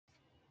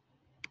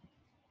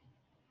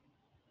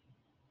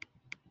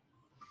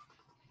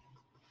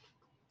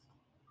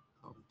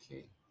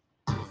Okay.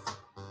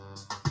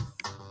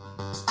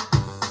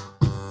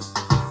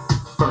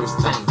 First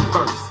thing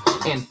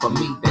first, and for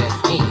me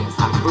that ends.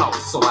 I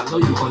floss, so I know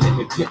you gon' let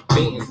me pimp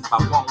bands if I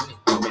want it.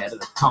 No matter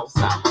the cost,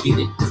 I'll get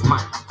it, it's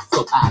mine.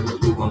 So I know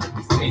you gon' let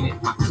me spin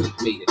it. My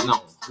clique made it known.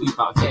 We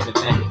about having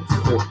things,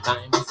 four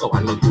things, so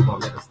I know you gon'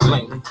 let us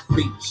blame.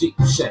 Big shit,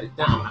 shut it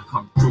down. I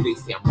come through, they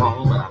say I'm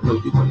wrong, but I know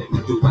you gon' let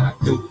me do what I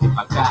do. If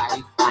I got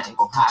it, I ain't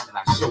gon' hide it,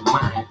 I show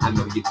mine. I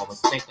know you gon'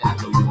 respect it, I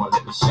know you gon'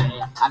 let me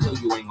shine. I know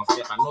you ain't gon'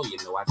 step, I know you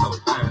know I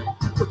don't mind.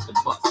 Put the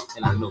bus,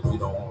 and I know you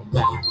don't want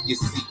that. You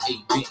see,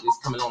 8 Bentley's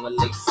coming on a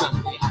late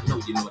Sunday. I know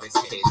you know that's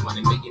cash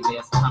money,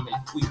 millionaires coming.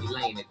 We be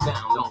laying it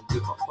down, don't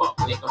give a fuck,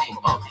 nigga, from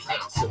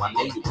uptown. So I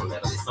know you gon'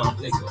 let us some,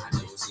 nigga. I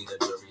know you see the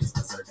jury is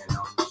concerned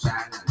on the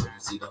shine. I know you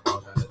see the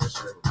bulge under the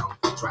shirt,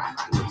 don't try.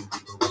 I know you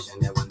people wishing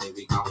that one day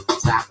we gon'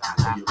 stop. I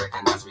know you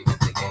recognize we got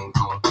the game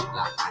on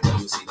lock. I know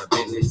you see the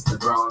Bentleys, the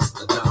bras,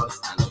 the dogs.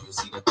 I know you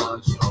see the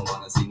thugs, you don't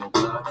wanna see no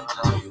blood. I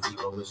know you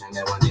people wishing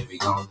that one day we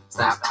gon'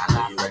 stop. I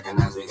know you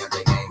recognize we got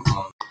the game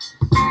on.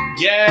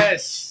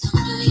 Yes,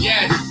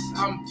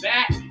 I'm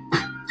back.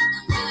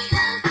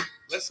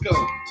 Let's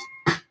go.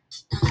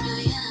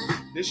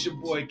 This your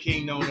boy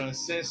Kingknown,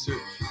 Uncensored.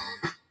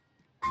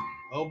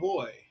 Oh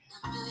boy,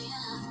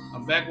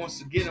 I'm back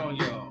once again on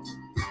y'all.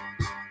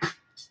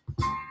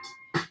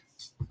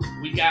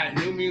 We got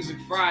New Music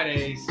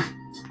Fridays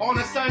on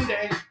a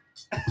Sunday.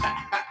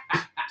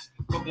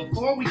 But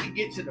before we can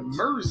get to the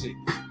music,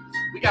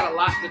 we got a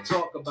lot to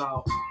talk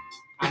about.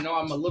 I know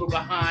I'm a little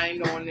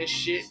behind on this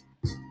shit.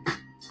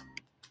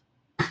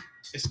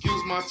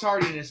 Excuse my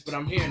tardiness, but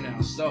I'm here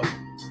now. So,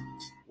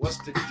 what's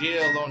the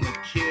deal on the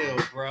kill,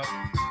 bro?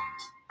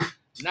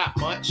 Not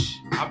much.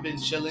 I've been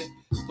chilling.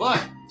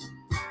 But,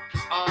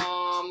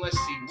 let's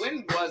see.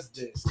 When was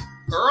this?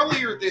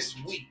 Earlier this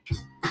week,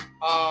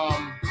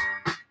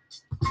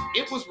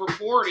 it was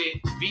reported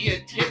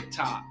via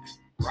TikTok,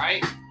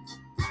 right?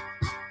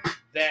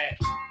 That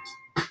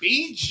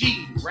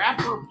BG,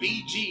 rapper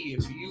BG,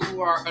 if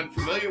you are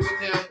unfamiliar with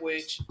him,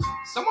 which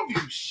some of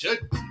you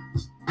should be,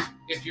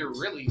 if you're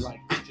really like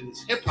into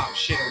this hip hop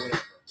shit or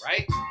whatever,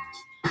 right?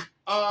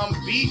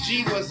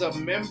 BG was a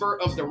member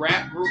of the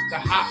rap group The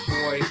Hot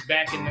Boys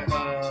back in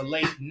the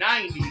late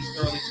 90s,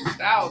 early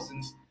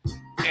 2000s,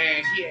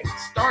 and he had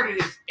started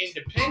his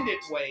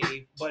independent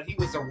wave, but he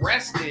was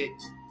arrested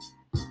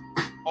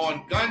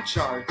on gun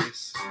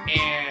charges,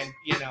 and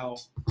you know,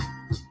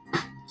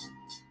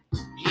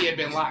 he had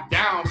been locked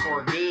down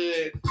for a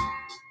good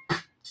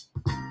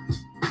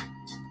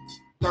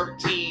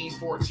 13,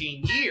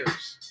 14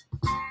 years.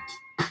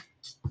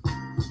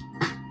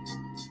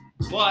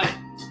 But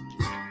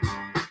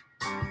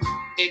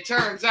it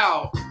turns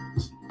out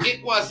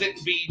it wasn't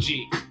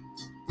BG.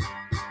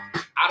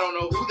 I don't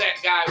know who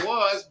that guy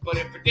was, but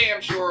it for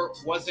damn sure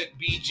wasn't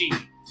BG.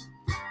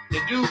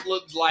 The dude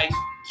looked like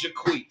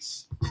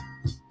Jaquise.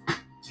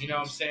 You know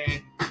what I'm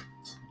saying?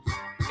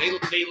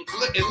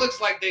 It looks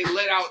like they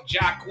let out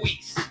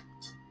Jaquise.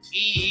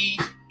 E.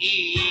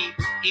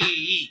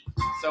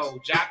 So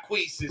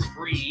Jaquise is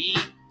free.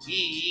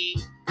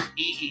 E.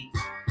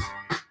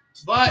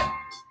 But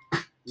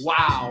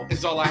wow,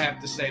 is all I have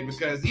to say,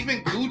 because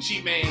even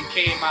Gucci Mane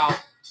came out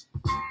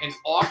and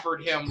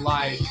offered him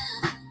like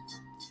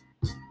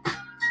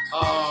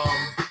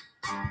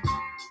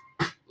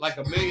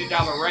 $1 million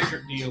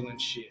record deal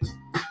and shit.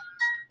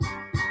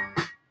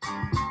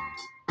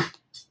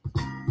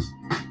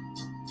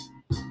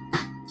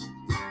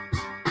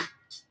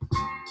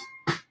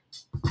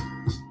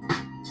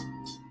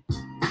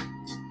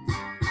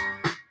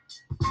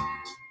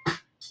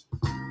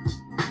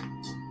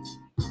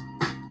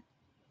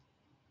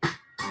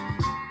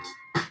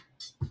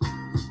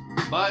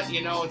 But,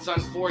 you know, it's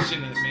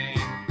unfortunate, man.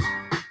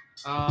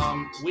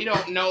 We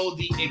don't know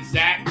the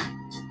exact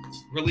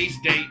release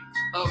date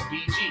of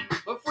BG.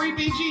 But free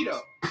BG,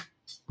 though.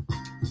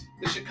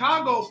 The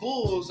Chicago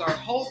Bulls are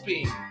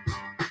hoping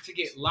to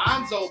get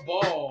Lonzo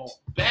Ball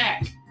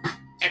back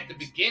at the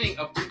beginning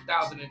of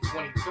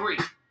 2023.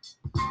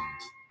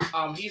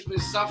 He's been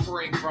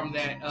suffering from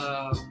that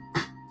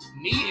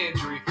knee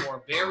injury for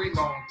a very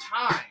long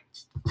time.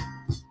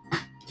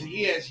 And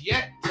he has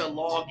yet to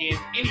log in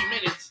any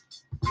minutes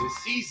this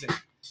season.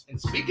 And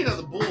speaking of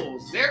the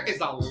Bulls, there is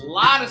a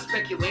lot of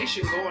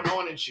speculation going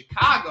on in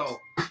Chicago,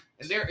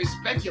 and there is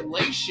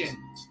speculation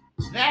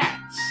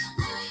that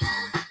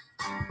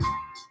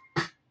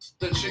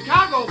the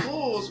Chicago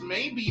Bulls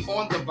may be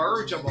on the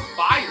verge of a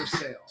fire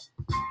sale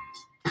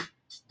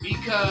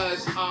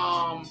because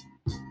of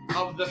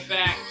the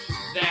fact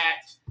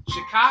that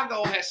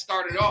Chicago has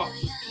started off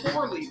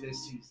poorly this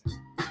season.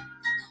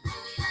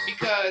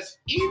 Because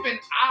even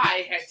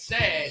I had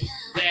said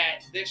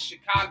that this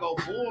Chicago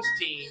Bulls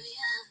team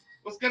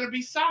was going to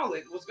be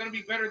solid, was going to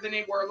be better than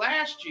they were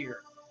last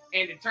year.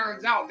 And it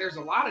turns out there's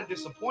a lot of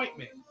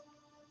disappointment.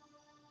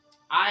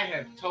 I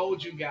have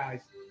told you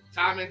guys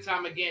time and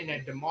time again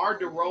that DeMar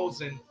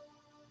DeRozan,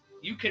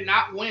 you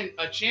cannot win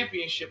a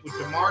championship with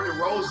DeMar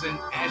DeRozan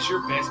as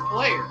your best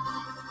player.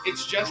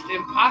 It's just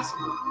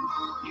impossible.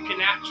 You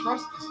cannot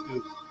trust this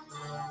dude.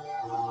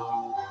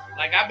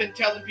 Like I've been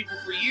telling people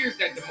for years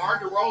that DeMar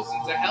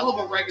DeRozan's a hell of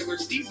a regular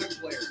season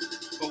player.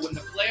 But when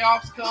the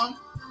playoffs come,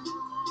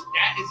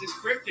 that is his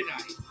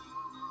kryptonite.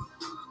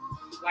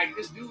 Like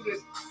this dude has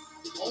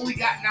only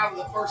gotten out of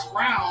the first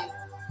round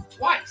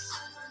twice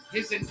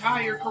his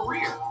entire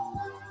career.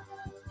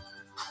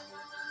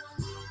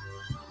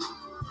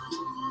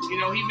 You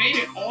know, he made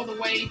it all the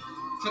way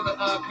to the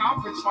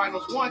conference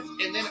finals once,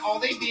 and then all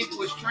they did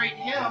was trade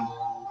him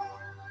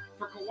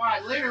for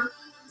Kawhi Leonard.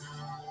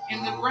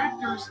 And the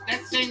Raptors,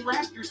 that same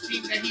Raptors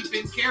team that he's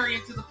been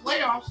carrying to the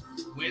playoffs,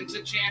 wins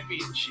the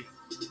championship.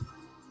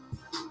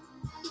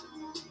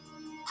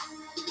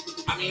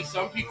 I mean,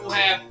 some people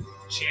have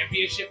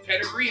championship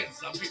pedigree and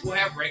some people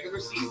have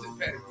regular season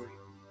pedigree.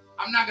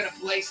 I'm not going to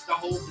place the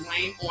whole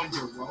blame on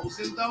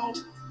DeRozan, though.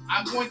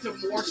 I'm going to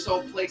more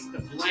so place the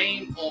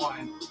blame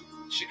on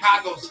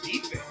Chicago's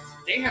defense.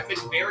 They have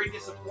been very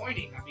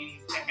disappointing. I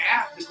mean, to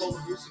have Nikola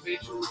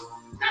Vucevic, who's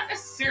not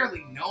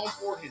necessarily known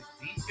for his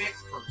defense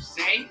per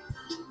se,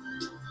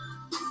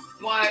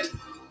 but,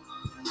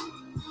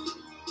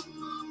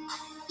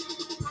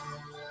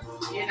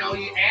 you know,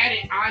 you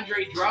added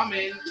Andre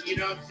Drummond, you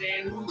know what I'm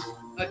saying, who's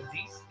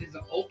is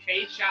an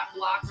okay shot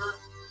blocker.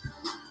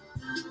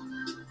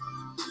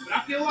 But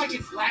I feel like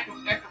it's lack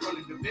of effort on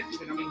the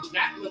defensive end. I mean,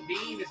 Zach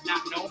LaVine is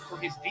not known for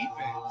his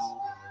defense.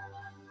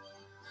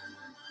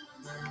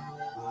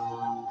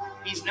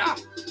 He's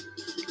not.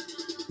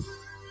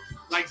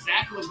 Like,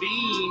 Zach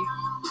LaVine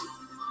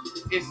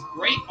is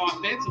great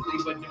offensively,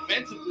 but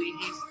defensively,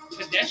 he's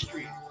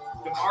pedestrian.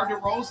 DeMar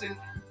DeRozan,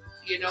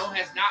 you know,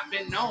 has not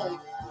been known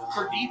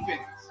for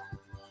defense.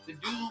 The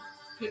dude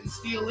couldn't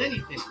steal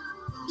anything.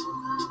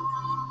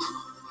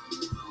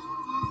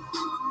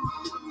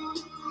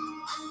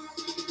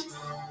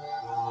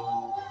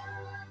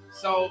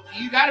 So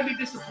you got to be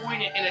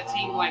disappointed in a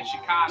team like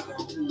Chicago,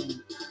 who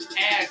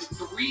has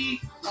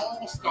 3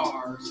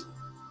 all-stars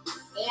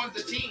on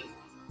the team.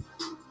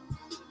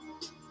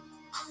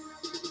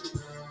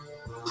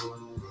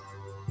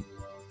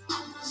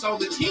 So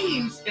the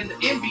teams in the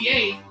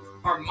NBA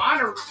are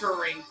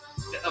monitoring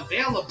the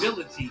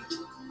availability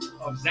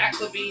of Zach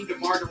LaVine,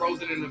 DeMar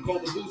DeRozan, and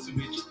Nikola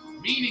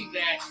Vucevic, meaning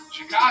that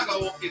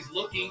Chicago is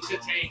looking to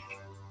tank.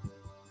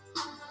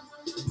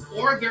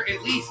 Or they're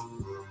at least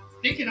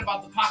thinking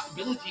about the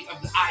possibility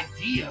of the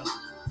idea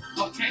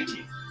of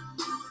tanking.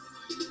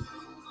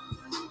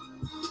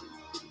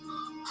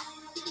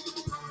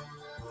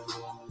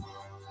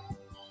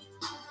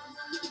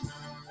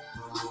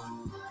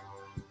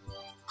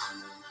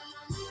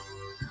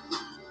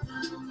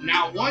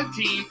 Now, one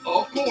team,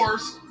 of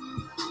course,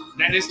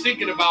 that is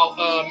thinking about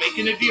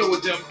making a deal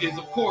with them is,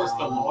 of course,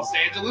 the Los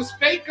Angeles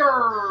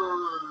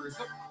Lakers.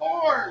 Of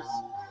course.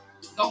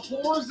 The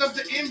whores of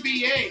the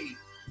NBA.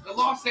 The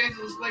Los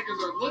Angeles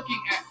Lakers are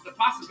looking at the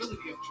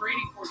possibility of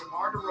trading for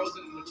DeMar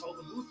DeRozan and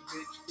Nikola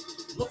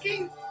Vucevic,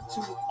 looking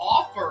to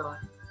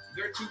offer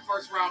their 2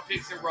 first-round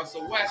picks in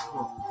Russell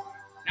Westbrook.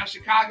 Now,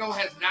 Chicago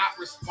has not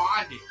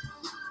responded.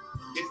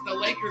 It's the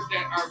Lakers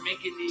that are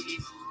making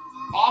these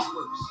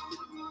offers.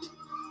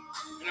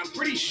 And I'm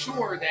pretty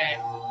sure that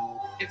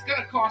it's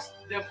going to cost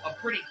them a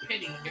pretty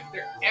penny if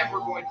they're ever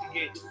going to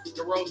get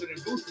DeRozan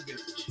and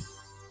Vucevic.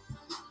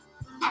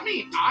 I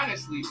mean,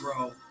 honestly,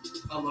 bro,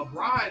 a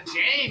LeBron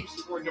James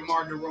for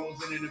DeMar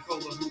DeRozan and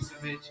Nikola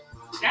Vucevic,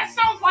 that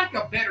sounds like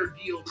a better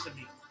deal to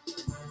me.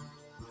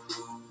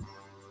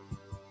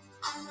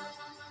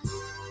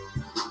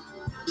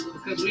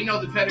 Because we know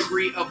the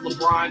pedigree of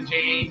LeBron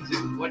James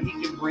and what he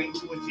can bring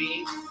to a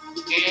team.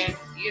 And,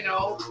 you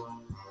know,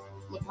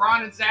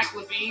 LeBron and Zach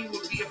LaVine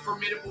would be a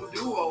formidable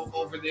duo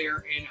over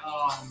there in,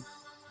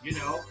 you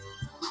know,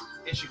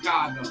 in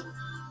Chicago.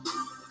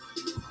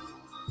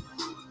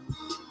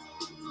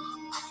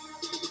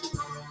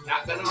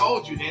 Not gonna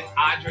hold you. Then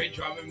Andre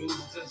Drummond moves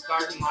into the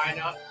starting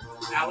lineup.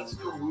 Alex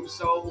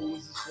Caruso, who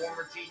was his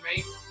former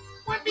teammate,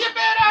 wouldn't be a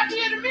bad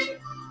idea to me.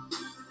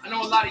 I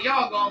know a lot of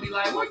y'all gonna be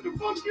like, "What the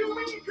fuck you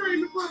mean trade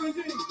LeBron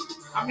James?"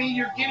 I mean,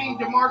 you're getting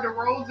DeMar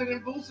DeRozan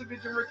and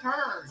Vucevic in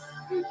return.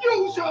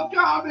 Use your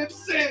common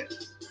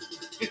sense.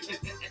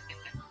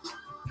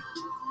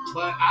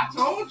 But I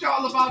told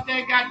y'all about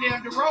that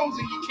goddamn DeRozan.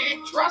 You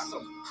can't trust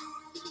him.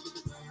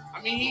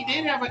 I mean, he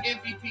did have an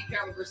MVP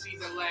caliber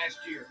season last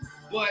year,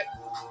 but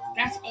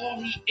that's all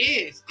he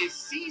is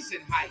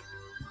season hype.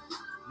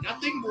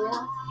 Nothing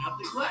more,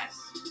 nothing less.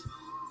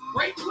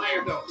 Great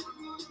player, though.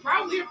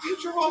 Probably a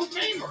future Hall of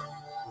Famer.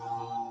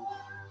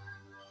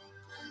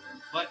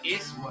 But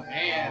it's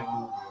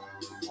whatever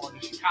on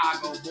the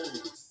Chicago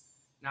Bulls.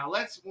 Now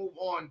let's move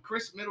on.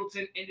 Chris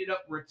Middleton ended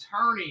up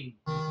returning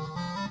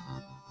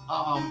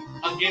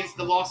against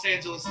the Los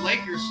Angeles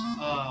Lakers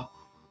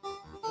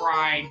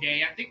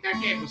Friday. I think that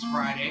game was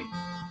Friday,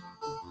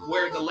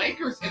 where the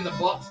Lakers and the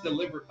Bucks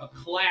delivered a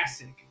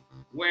classic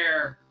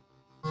where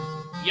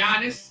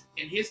Giannis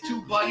and his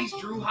 2 buddies,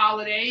 Drew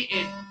Holiday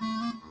and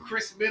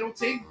Chris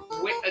Middleton,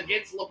 went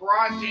against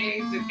LeBron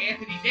James and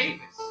Anthony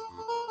Davis.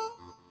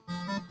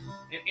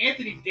 And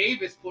Anthony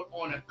Davis put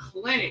on a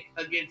clinic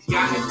against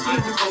Giannis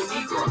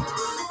Antetokounmpo.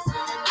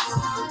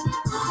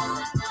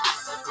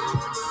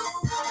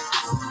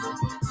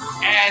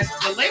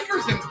 The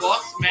Lakers and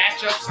Bucks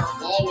matchups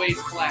are always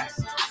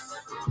classic.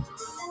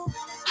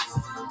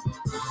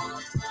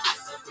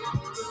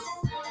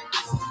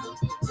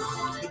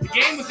 But the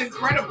game was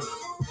incredible.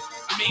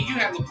 I mean, you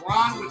had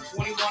LeBron with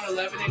 21,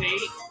 11, and 8,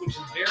 which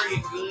is very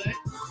good.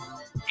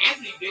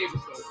 Anthony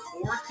Davis, though,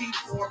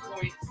 44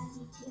 points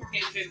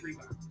and 10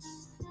 rebounds.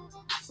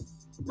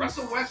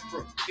 Russell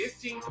Westbrook,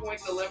 15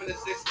 points, 11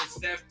 assists,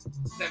 and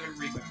 7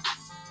 rebounds.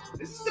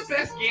 This is the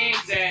best game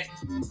that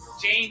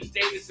James,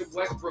 Davis, and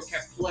Westbrook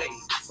have played.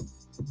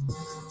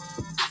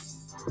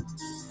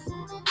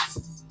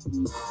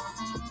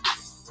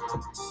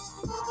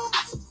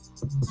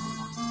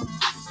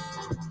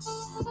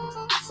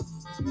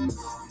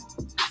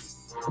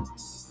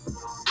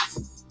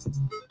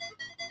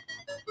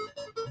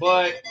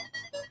 But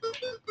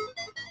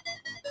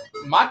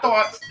my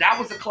thoughts, that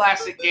was a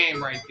classic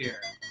game right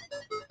there.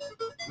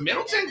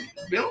 Middleton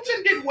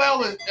did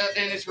well in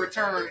his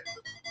return.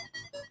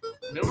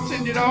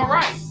 Middleton did all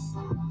right.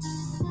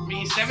 I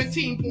mean,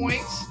 17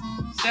 points,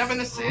 7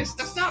 assists.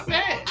 That's not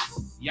bad.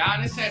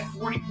 Giannis had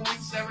 40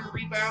 points, 7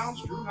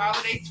 rebounds. Drew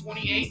Holiday,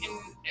 28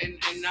 and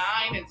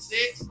 9 and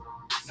 6.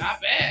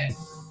 Not bad.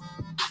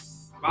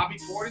 Bobby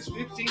Portis,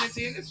 15 and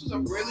 10. This was a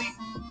really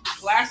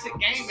classic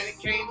game, and it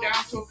came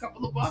down to a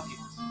couple of buckets.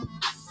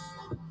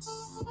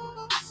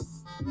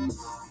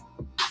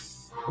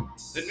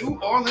 The New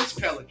Orleans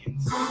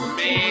Pelicans.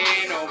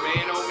 Man, oh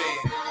man, oh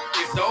man.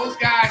 If those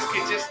guys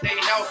could just stay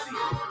healthy.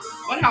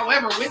 But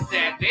however, with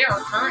that, they are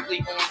currently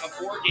on a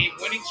 4-game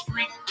winning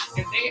streak,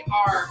 and they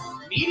are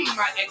meeting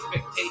my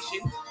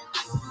expectations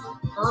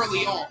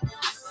early on.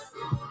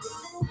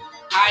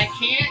 I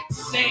can't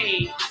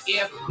say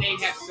if they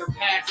have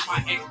surpassed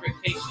my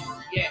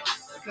expectations yet,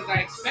 because I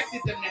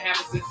expected them to have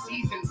a good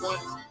season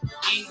once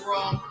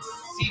Ingram,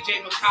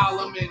 CJ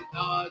McCollum, and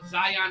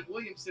Zion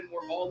Williamson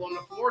were all on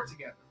the floor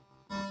together.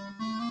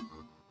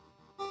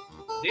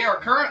 They are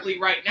currently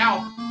right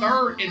now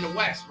 3rd in the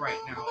West right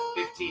now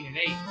at 15 and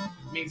 8.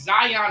 I mean,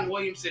 Zion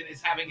Williamson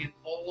is having an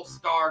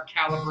all-star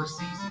caliber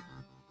season.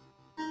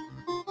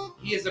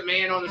 He is a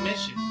man on a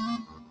mission.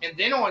 And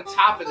then on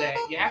top of that,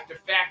 you have to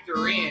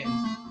factor in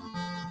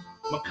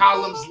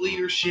McCollum's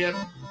leadership,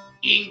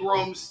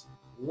 Ingram's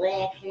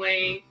raw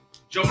playing,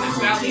 Jonas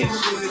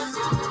Valanciunas'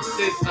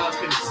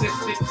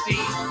 consistency,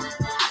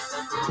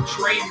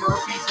 Trey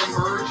Murphy's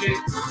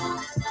emergence,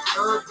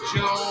 Herb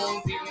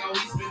Jones, even though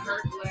he's been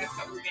hurt the last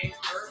couple of games,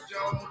 Herb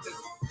Jones has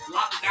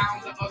locked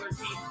down the other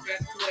team's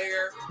best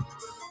player.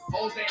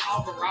 Jose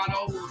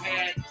Alvarado, who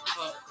had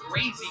a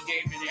crazy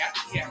game today. I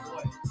think he had,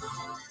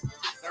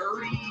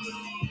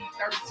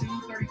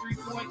 32, 33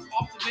 points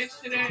off the bench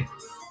today.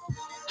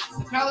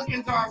 The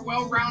Pelicans are a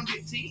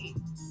well-rounded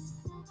team,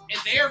 and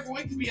they are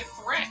going to be a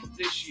threat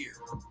this year.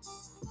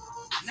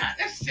 Not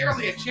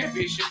necessarily a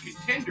championship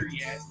contender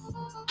yet,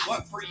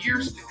 but for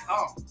years to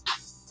come.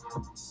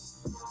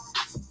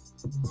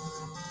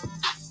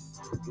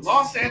 The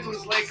Los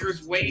Angeles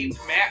Lakers waived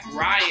Matt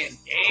Ryan.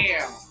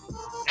 Damn,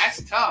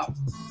 that's tough.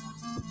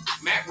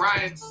 Matt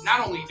Ryan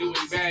not only doing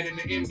bad in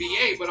the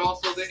NBA, but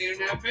also the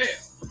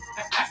NFL.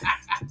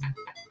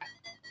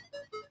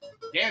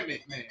 Damn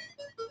it, man.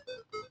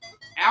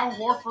 Al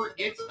Horford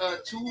gets a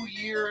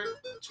 2-year,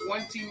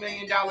 $20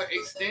 million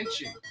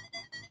extension.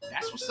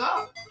 That's what's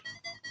up.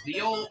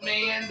 The old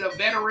man, the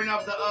veteran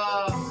of the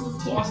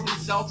Boston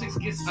Celtics,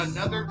 gets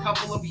another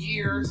couple of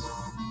years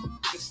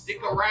to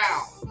stick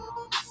around.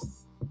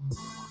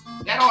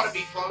 That ought to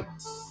be fun.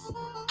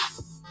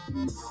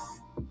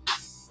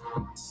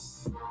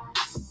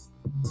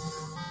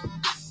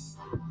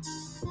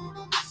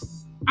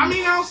 I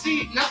mean, I don't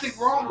see nothing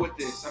wrong with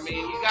this. I mean,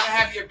 you got to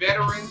have your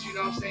veterans, you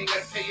know what I'm saying? You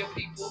got to pay your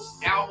peoples.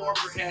 Al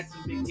Horford had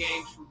some big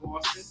games for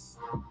Boston.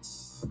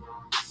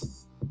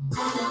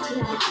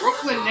 The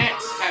Brooklyn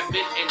Nets have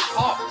been in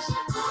talks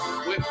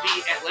with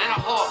the Atlanta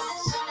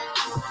Hawks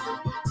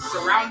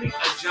surrounding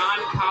a John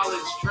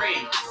Collins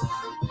trade.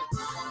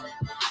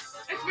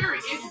 That's very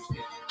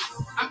interesting.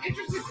 I'm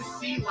interested to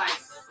see, like,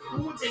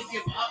 who would they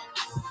give up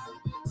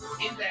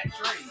in that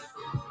trade?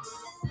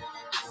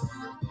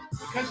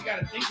 Because you got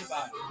to think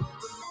about it.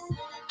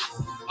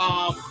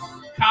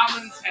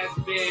 Collins has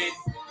been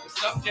the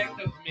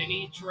subject of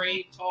many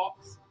trade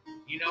talks,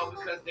 you know,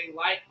 because they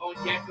like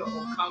Onyeka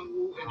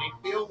Okongwu and they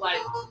feel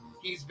like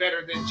he's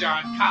better than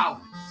John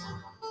Collins,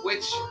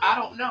 which I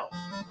don't know.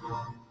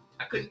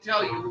 I couldn't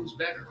tell you who's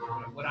better.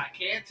 But what I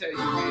can tell you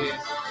is,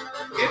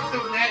 if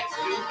the Nets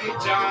do get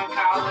John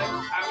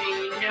Collins, I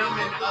mean, him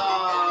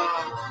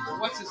and,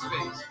 what's his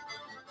face?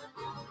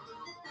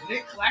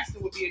 Nick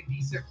Claxton would be a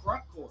decent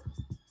front court.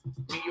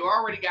 I mean, you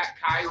already got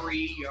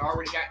Kyrie, you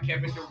already got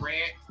Kevin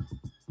Durant.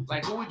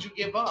 Like, who would you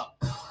give up?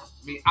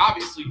 I mean,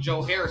 obviously,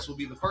 Joe Harris will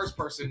be the first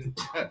person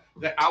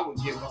that I would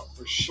give up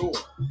for sure.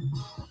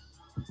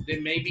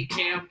 Then maybe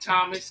Cam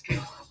Thomas can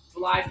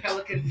fly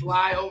Pelican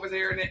fly over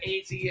there in the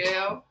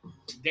ATL.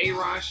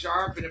 Day'Ron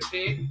Sharp in a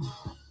pick.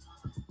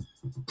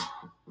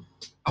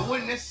 I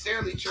wouldn't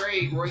necessarily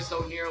trade Royce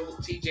O'Neal,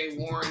 TJ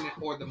Warren,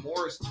 or the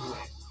Morris twin.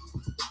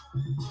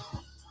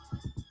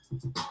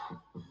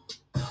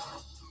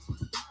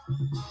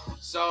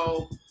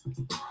 So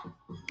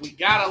we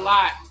got a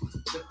lot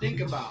to think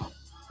about.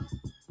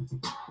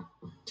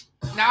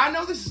 Now I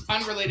know this is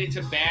unrelated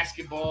to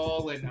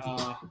basketball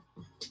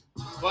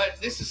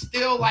but this is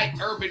still like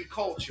urban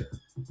culture.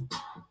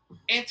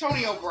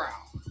 Antonio Brown.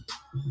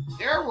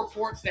 There are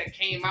reports that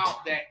came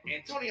out that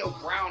Antonio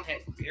Brown had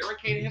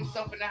barricaded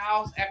himself in the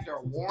house after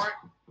a warrant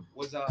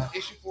was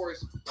issued for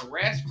his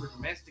arrest for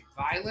domestic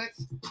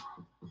violence.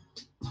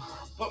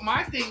 But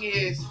my thing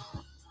is,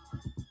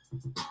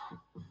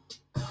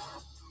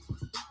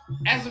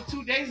 as of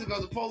 2 days ago,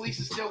 the police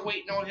is still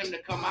waiting on him to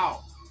come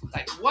out.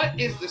 Like, what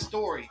is the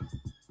story?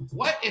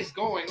 What is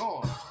going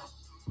on?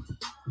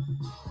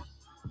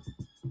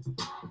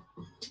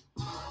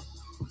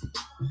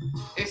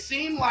 It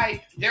seemed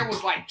like there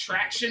was like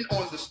traction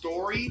on the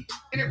story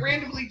and it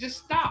randomly just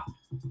stopped.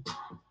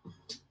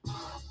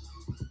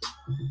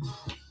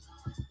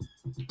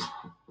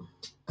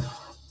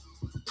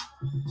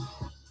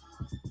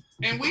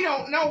 And we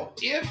don't know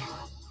if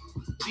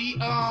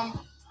the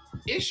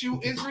issue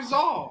is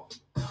resolved.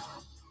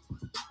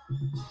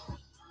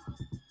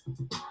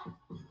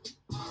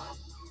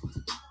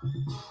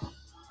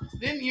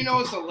 Then,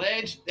 it's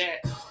alleged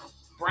that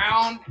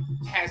Brown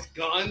has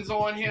guns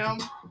on him.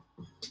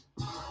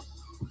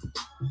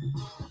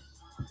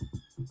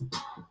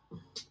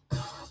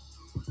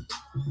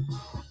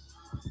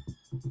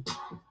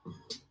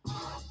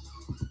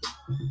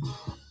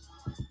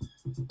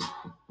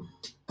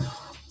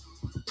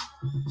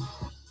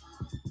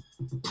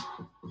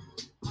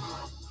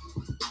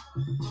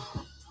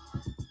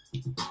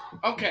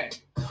 Okay.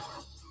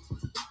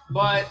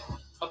 But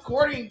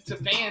according to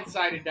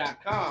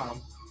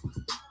fansided.com,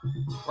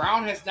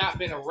 Brown has not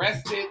been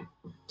arrested.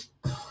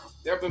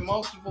 There have been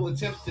multiple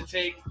attempts to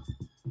take,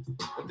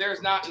 but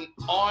there's not an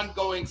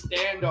ongoing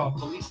standoff.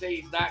 Police say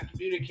he's not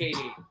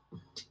communicating.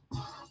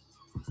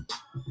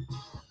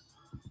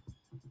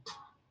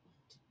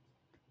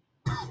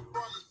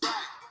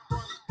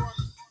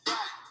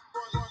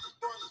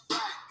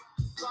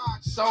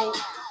 So,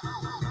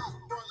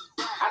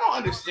 I don't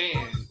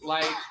understand.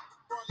 Like,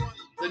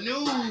 the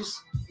news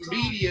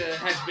media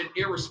has been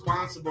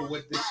irresponsible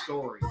with this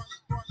story,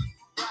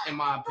 in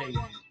my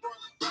opinion.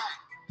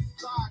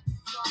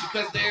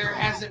 Because there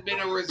hasn't been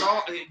a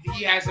result.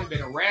 He hasn't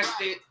been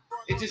arrested.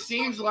 It just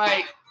seems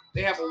like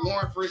they have a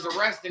warrant for his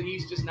arrest and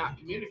he's just not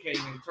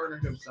communicating and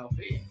turning himself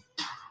in.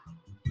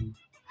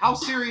 How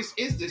serious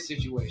is this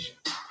situation?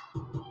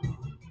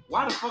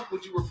 Why the fuck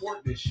would you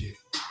report this shit?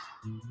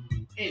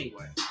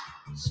 Anyway,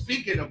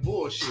 speaking of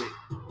bullshit,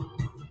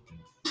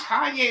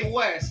 Kanye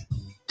West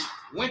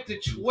went to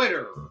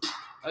Twitter.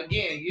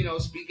 Again,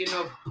 speaking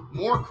of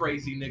more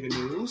crazy nigga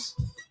news,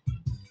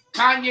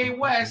 Kanye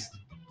West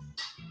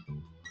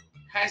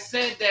has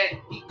said that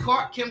he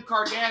caught Kim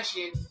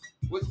Kardashian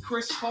with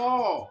Chris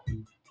Paul.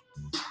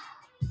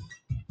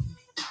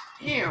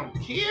 Damn,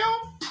 Kim?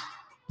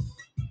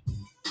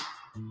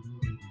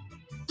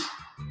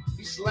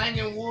 You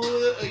slanging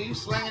wood? Are you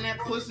slanging that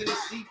pussy to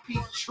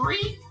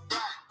CP3?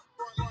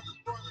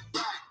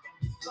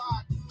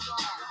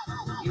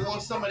 You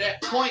want some of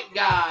that point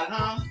guard,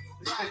 huh?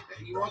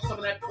 You want some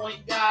of that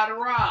point guard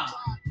around?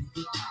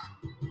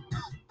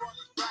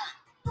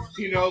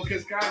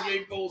 Because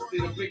Kanye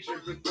posted a picture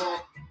of Chris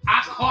Paul.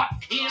 I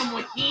caught Kim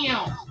with him.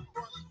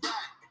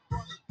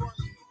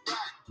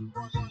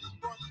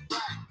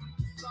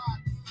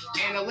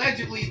 And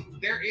allegedly,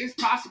 there is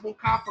possible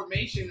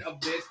confirmation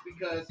of this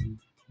because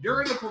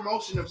during the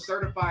promotion of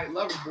Certified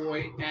Lover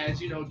Boy, as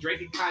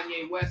Drake and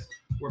Kanye West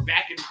were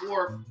back and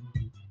forth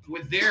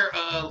with their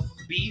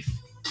beef,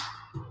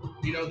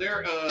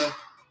 their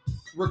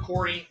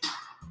recording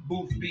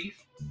booth beef.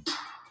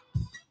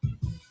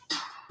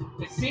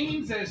 It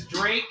seems as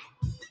Drake,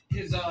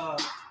 his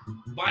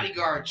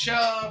bodyguard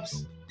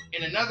Chubbs,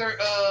 and another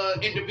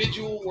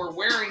individual were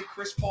wearing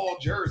Chris Paul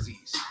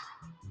jerseys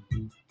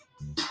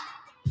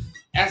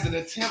as an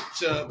attempt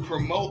to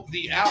promote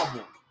the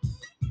album.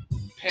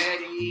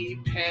 Petty,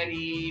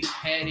 petty,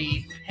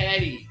 petty,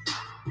 petty.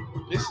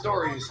 This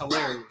story is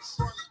hilarious.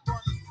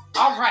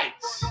 All right.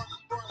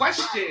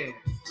 Question.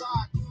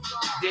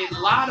 Did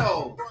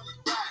Lotto,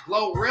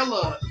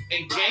 Glorilla,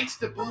 and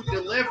Gangsta Boo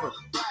deliver?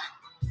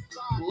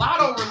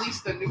 Lotto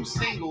released a new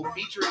single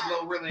featuring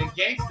Glorilla and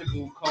Gangsta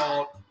Boo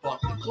called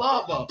Fuck the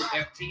Club Up,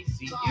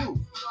 FTCU.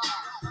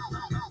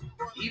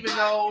 Even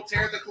though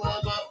Tear the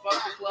Club Up,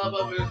 Fuck the Club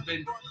Up has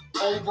been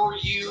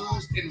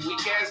overused and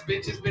Weak Ass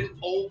Bitch has been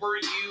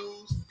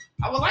overused,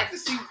 I would like to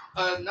see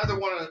another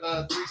one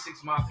of 3 6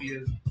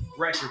 Mafia's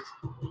records,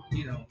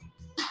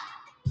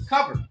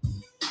 covered.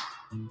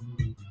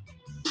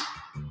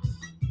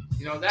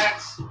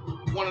 That's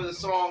one of the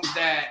songs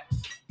that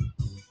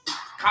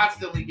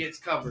constantly gets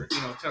covered,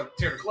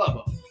 Tear the Club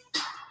Up.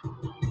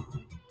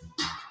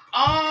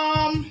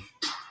 I'm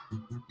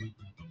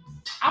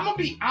gonna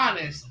be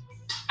honest,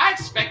 I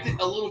expected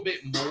a little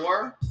bit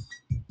more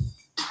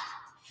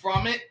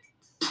from it,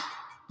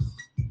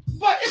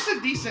 but it's a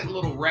decent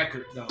little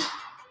record though.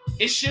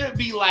 It should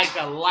be like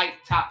a light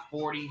top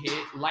 40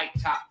 hit, light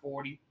top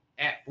 40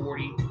 at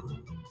 40.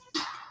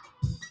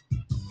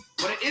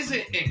 but it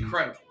isn't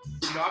incredible.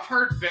 You know, I've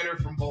heard better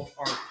from both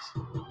artists.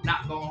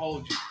 Not gonna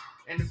hold you.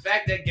 And the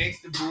fact that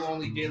Gangsta Boo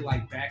only did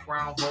like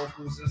background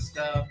vocals and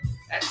stuff,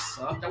 that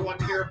sucked. I wanted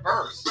to hear a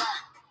verse.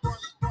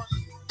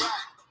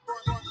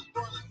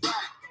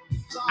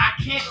 I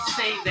can't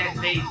say that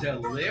they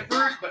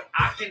delivered, but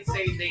I can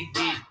say they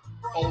did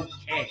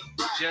okay.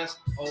 Just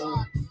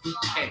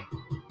okay.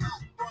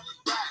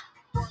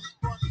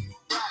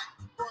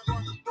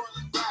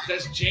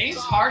 Does James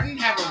Harden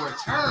have a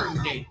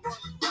return date?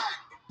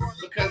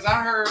 Because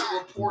I heard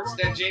reports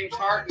that James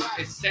Harden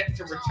is set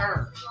to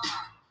return.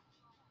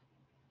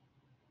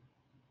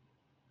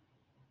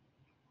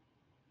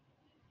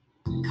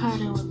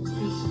 Carter on the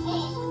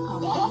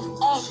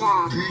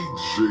beat.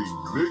 DJ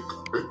Nick.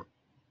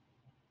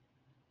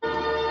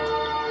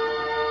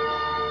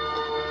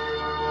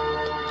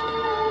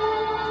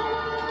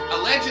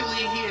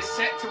 Allegedly, he is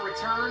set to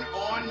return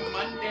on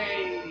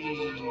Monday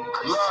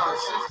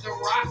versus the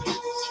Rockets.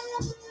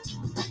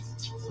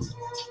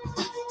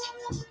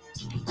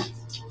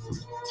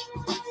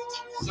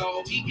 So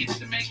he gets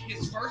to make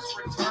his first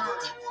return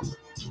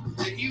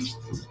to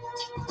Houston.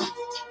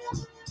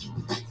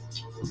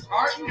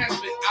 Harden has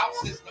been out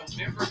since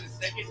November the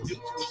 2nd due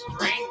to a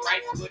strained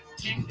right foot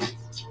tendon.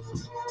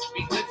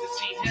 Be good to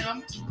see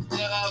him.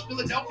 The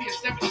Philadelphia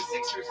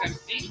 76ers have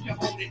seemed to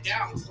hold it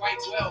down quite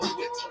well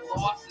with the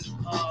losses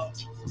of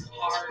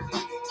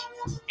Harden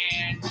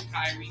and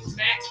Tyrese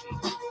Maxey.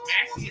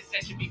 Maxey is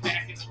set to be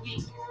back in a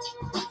week.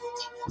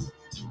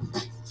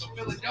 So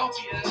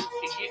Philadelphia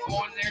can get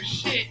on their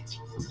shit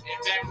and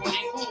back on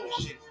their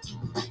bullshit.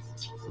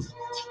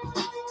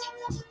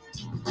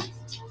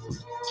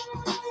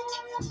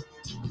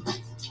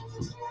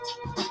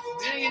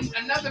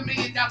 Another $1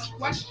 million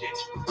question.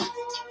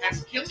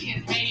 Has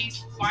Killian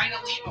Hayes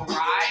finally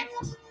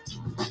arrived?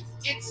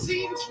 It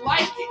seems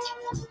like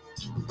it.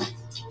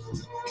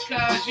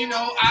 Because, you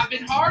know, I've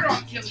been hard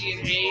on Killian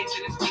Hayes,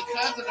 and it's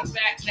because of the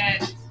fact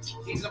that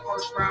he's a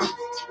first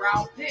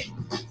round pick.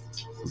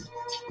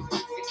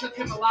 It took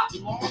him a lot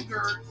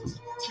longer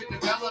to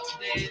develop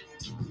than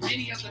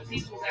many of the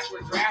people that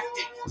were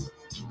drafted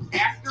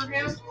after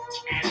him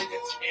and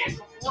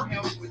before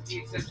him, with the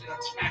exception of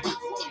Patrick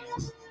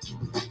Williams.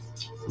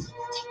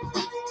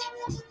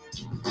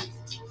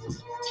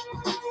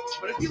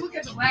 But if you look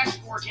at the last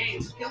 4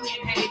 games,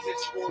 Killian Hayes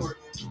has scored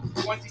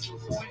 22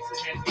 points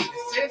and had 8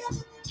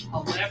 assists,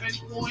 11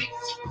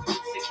 points,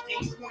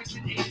 16 points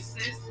and 8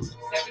 assists,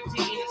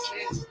 17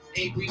 assists,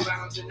 8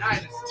 rebounds and 9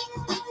 assists.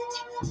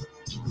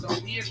 So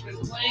he has been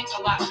playing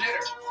a lot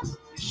better.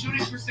 His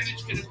shooting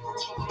percentage could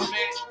improve a little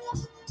bit.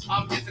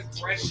 His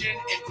aggression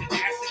and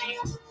tenacity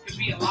could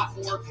be a lot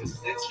more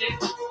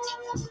consistent.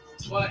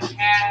 But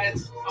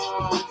has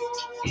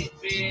it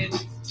been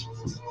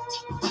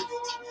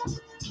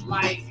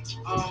like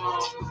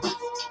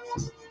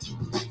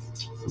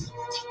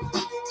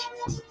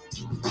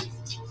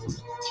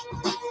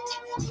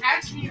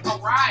has he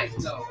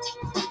arrived though?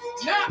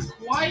 Not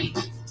quite,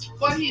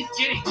 but he's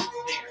getting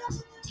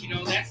there. You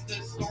know, that's the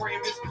story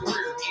of his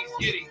career.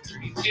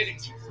 He's getting there.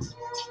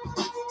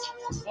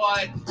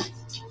 But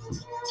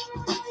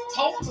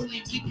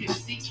hopefully we can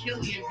see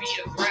Killian be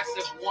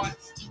aggressive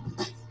once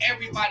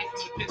everybody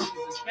from the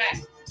Pistons is back.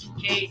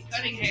 Cade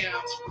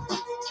Cunningham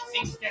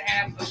seems to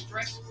have a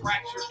stress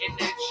fracture in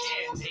that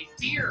shin. They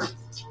fear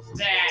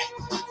that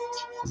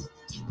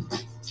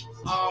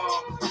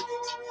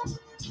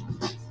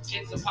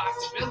it's a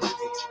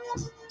possibility.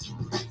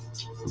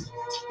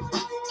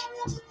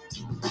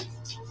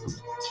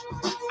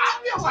 I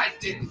feel like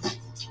this.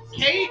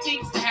 Cade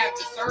needs to have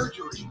the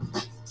surgery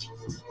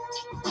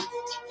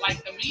like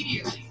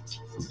immediately.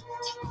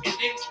 And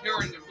then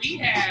during the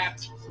rehab,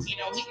 you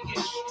know, he can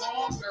get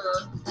stronger.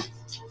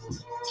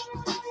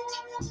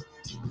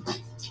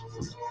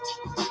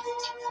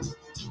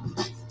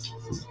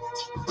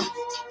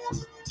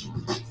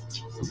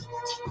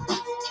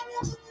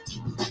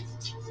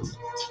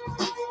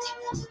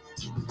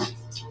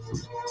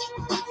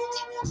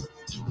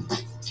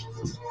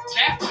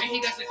 That way he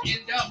doesn't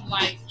end up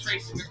like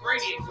Tracy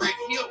McGrady and Greg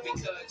Hill,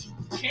 because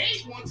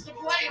Cade wants to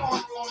play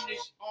on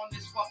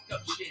this fucked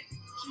up shit.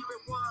 Keep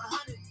it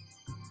 100.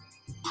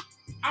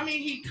 I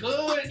mean, he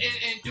could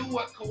and do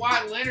what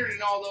Kawhi Leonard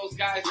and all those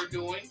guys are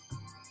doing.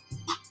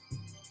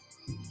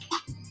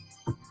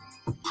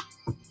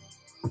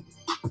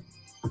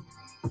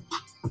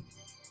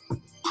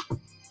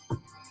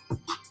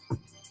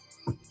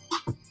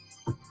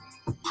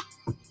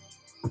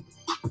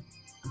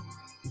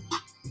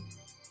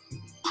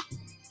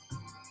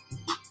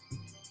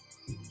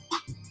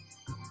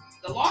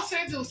 The Los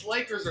Angeles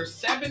Lakers are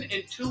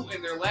 7-2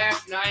 in their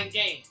last 9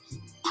 games.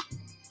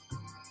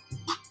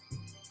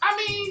 I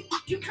mean,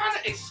 you kind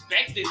of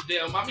expected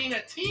them. I mean,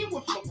 a team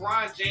with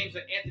LeBron James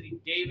and Anthony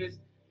Davis,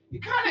 you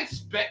kind of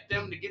expect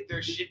them to get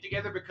their shit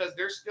together because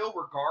they're still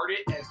regarded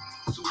as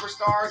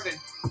superstars.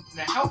 And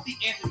a healthy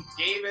Anthony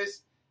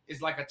Davis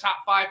is like a top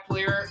 5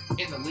 player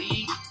in the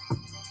league.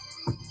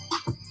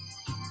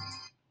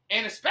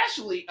 And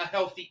especially a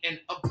healthy and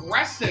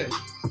aggressive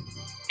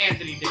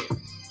Anthony Davis.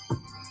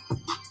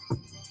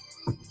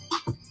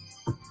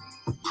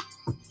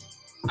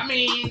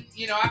 mean,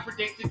 I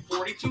predicted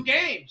 42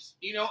 games,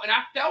 and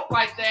I felt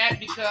like that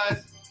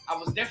because I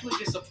was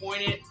definitely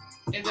disappointed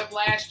in them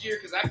last year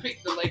because I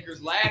picked the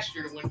Lakers last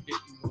year to win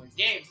 51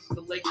 games. This is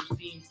the Lakers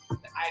team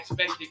that I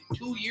expected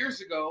 2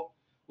 years ago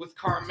with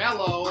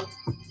Carmelo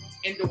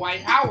and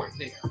Dwight Howard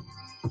there.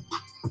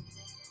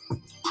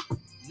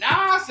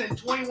 Nas and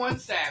 21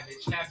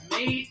 Savage have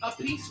made a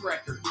peace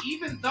record,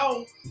 even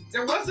though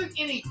there wasn't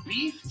any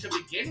beef to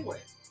begin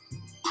with.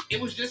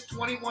 It was just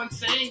 21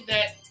 saying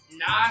that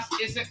Nas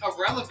isn't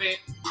irrelevant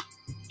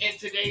in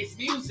today's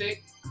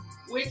music,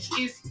 which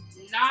is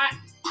not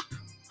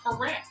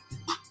correct.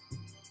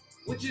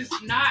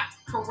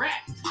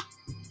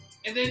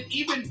 And then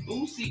even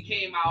Boosie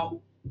came out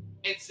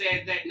and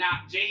said that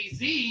not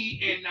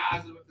Jay-Z and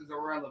Nas is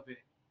irrelevant.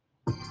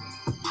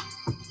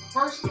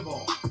 First of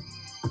all,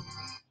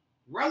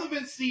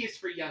 relevancy is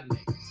for young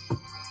niggas.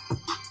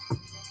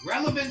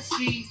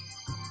 Relevancy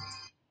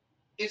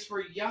is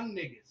for young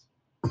niggas.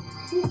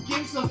 Who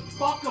gives a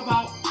fuck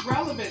about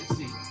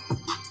relevancy?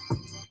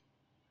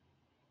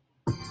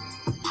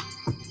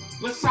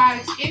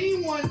 Besides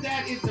anyone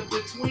that is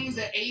between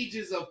the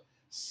ages of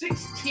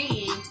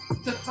 16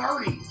 to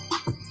 30.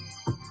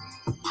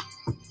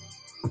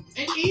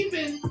 And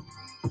even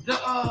the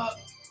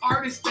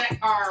artists that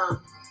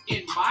are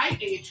in my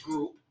age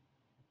group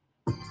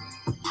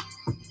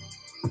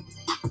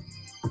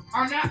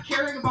are not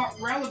caring about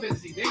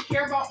relevancy. They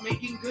care about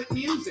making good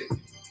music.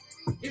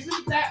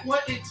 Isn't that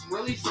what it's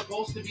really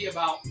supposed to be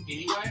about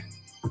anyway?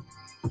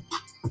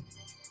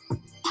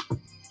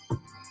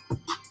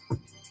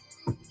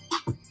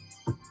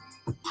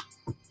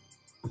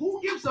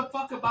 Who gives a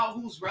fuck about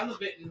who's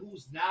relevant and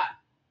who's not?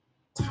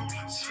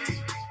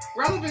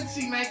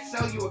 Relevancy might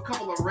sell you a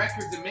couple of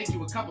records and make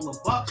you a couple of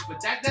bucks,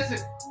 but that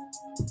doesn't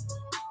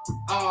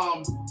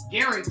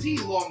guarantee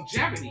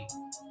longevity.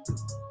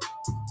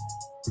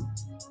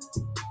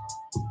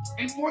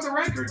 And for the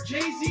record,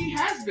 Jay-Z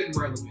has been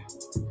relevant.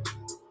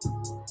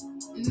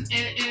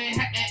 And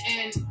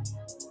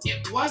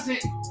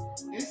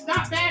it's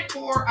not bad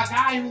for a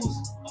guy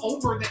who's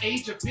over the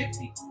age of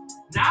 50.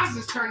 Nas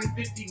is turning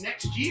 50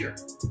 next year.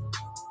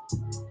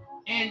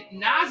 And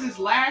Nas's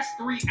last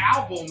 3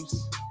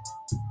 albums,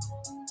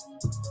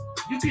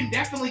 you can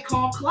definitely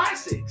call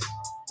classics.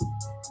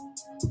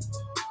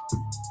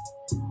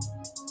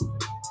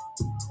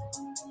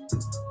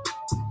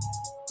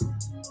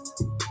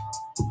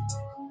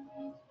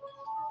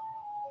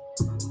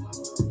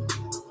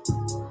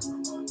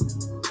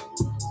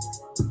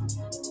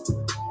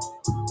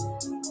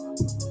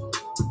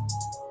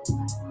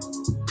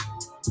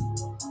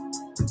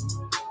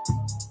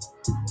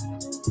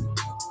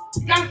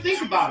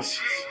 About it.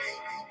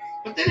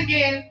 But then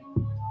again,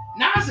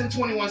 Nas and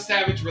 21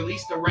 Savage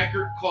released a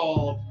record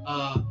called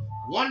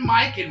One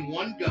Mic and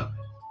One Gun.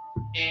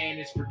 And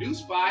it's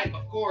produced by,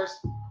 of course,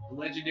 the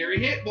legendary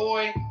Hit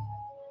Boy.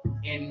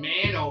 And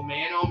man, oh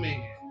man, oh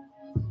man.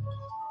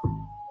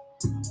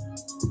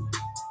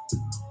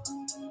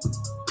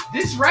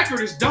 This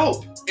record is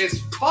dope as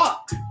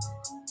fuck.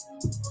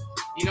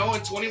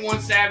 And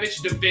 21 Savage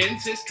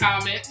defends his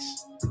comments.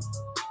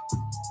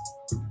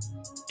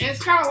 And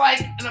it's kind of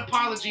like an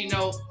apology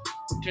note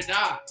to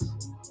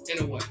Nas, in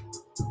a way.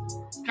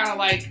 It's kind of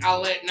like I'll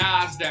let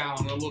Nas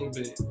down a little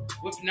bit.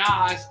 With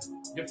Nas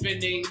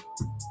defending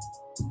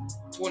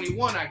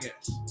 21, I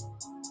guess.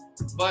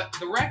 But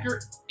the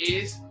record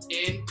is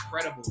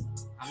incredible.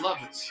 I love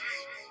it.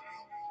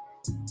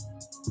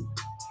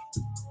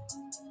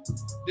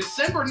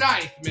 December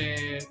 9th,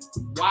 man.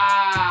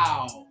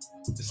 Wow.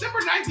 December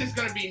 9th is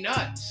going to be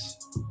nuts.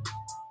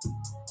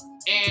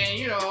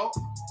 And,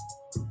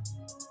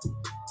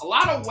 a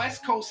lot of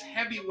West Coast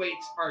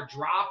heavyweights are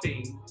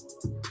dropping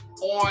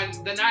on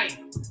the 9th,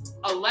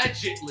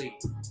 allegedly.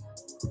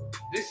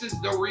 This is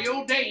the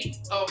real date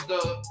of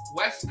the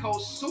West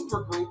Coast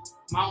supergroup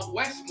Mount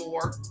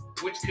Westmore,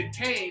 which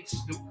contains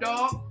Snoop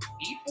Dogg,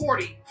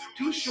 E40,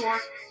 Too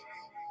Short,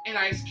 and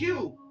Ice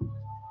Cube.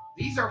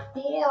 These are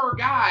 4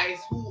 guys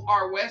who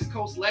are West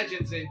Coast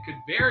legends and could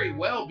very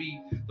well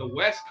be the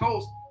West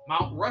Coast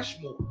Mount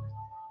Rushmore,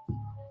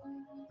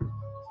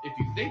 if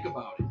you think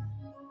about it.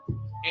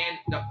 And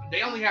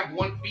they only have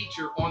one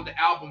feature on the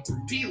album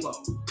from P-Lo.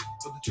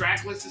 But the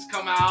track list has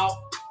come out,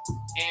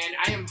 and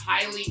I am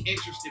highly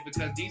interested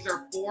because these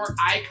are 4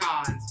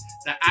 icons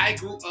that I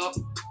grew up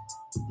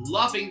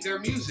loving their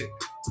music.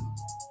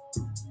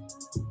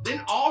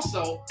 Then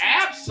also,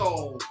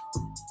 Absol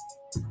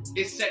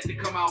is set to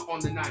come out on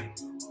the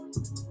 9th.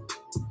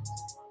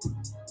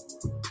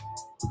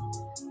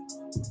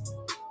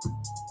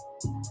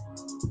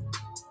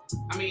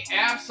 I mean,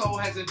 Absol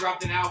hasn't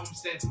dropped an album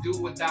since Do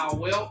What Thou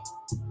Wilt,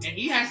 and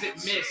he hasn't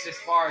missed as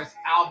far as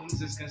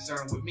albums is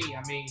concerned with me.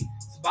 I mean,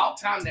 it's about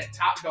time that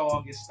Top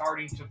Dog is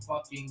starting to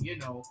fucking,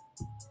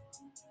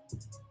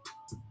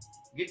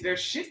 get their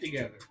shit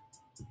together.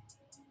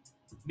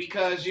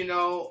 Because,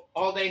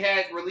 all they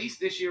had released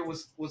this year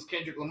was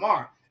Kendrick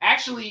Lamar.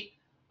 Actually,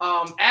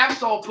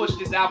 Absol pushed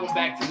his album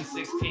back to the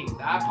 16th.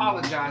 I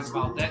apologize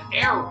about that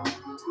error.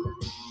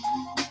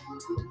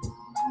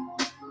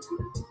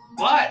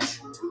 But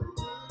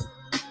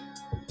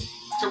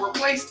to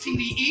replace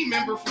TDE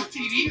member for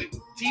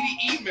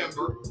TDE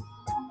member,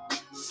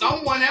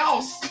 someone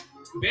else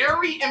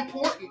very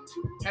important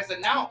has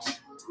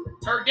announced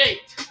her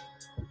date.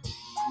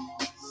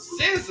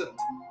 SZA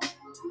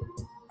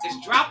is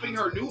dropping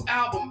her new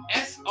album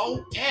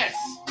SOS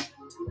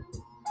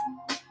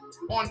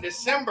on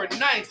December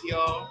 9th,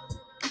 y'all.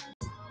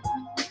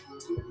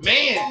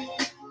 Man,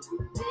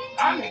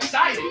 I'm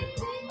excited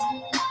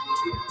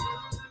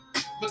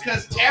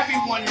because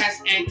everyone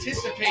has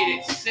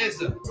anticipated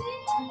SZA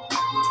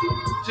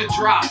to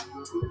drop.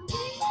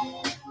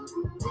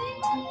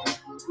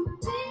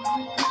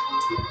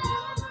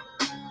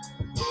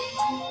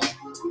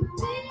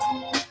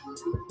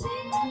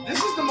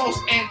 This is the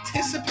most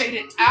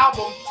anticipated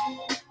album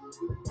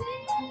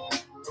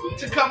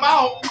to come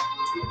out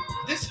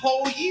this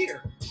whole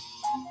year.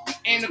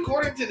 And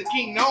according to the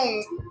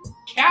Kingknown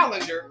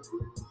calendar,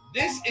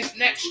 this is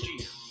next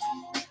year.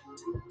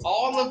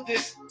 All of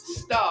this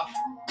stuff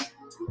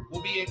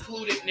will be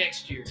included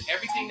next year.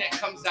 Everything that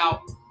comes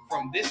out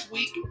from this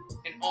week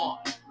and on.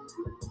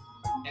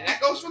 And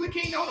that goes for the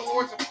Kingknown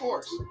Awards, of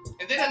course.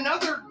 And then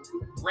another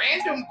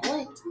random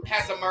group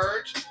has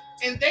emerged,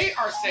 and they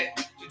are set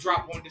to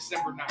drop on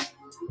December 9th.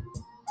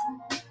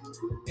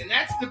 And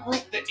that's the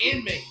group The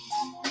Inmates.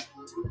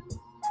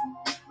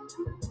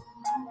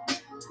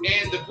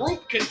 And the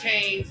group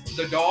contains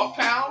the Dog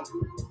Pound,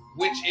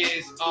 which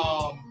is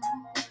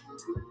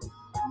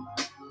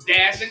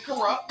Daz and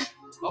Corrupt,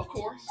 of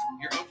course.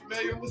 You're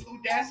unfamiliar with who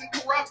Daz and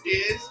Corrupt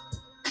is.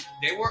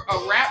 They were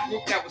a rap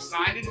group that was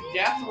signed into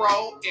Death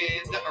Row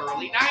in the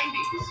early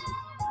 90s.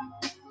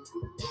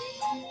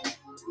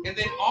 And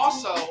then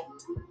also,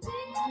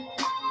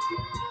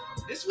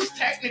 this was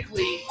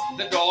technically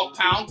the Dog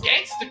Pound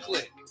Gangsta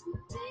Clique,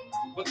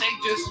 but they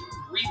just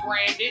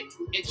rebranded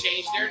and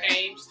changed their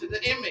names to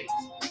the Inmates.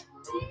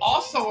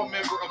 Also a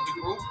member of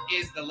the group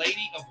is the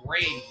Lady of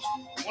Rage,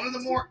 one of the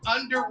more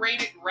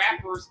underrated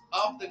rappers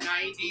of the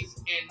 90s,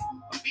 and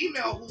a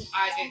female who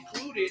I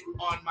included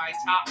on my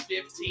top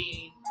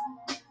 15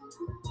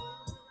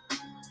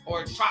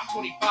 or top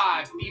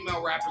 25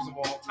 female rappers of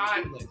all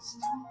time list.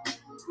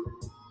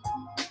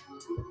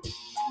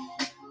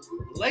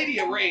 Lady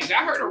of Rage,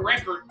 I heard a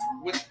record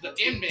with the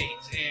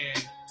Inmates,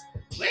 and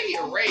Lady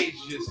of Rage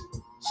just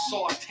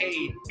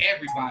sauteed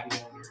everybody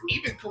on her,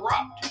 even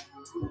Corrupt,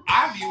 who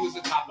I view as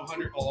a top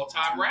 100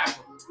 all-time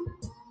rapper.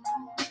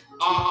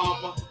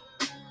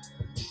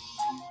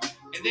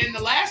 And then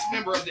the last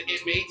member of the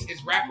Inmates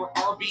is rapper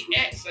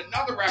RBX,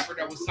 another rapper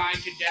that was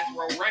signed to Death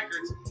Row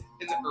Records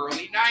in the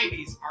early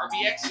 90s.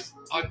 RBX is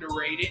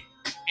underrated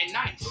and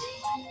nice.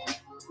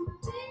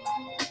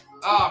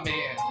 Oh,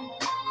 man.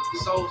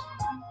 So,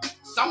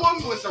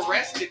 someone was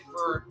arrested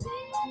for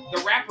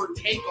the rapper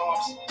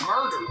Takeoff's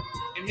murder,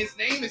 and his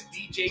name is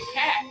DJ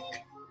Pat,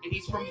 and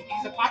he's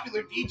a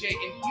popular DJ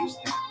in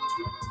Houston.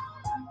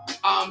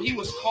 He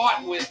was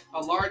caught with a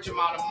large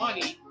amount of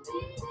money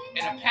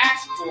and a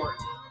passport,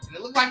 and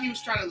it looked like he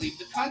was trying to leave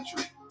the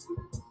country.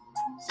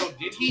 So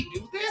did he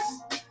do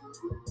this?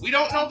 We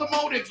don't know the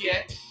motive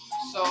yet,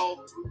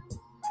 so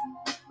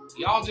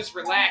y'all just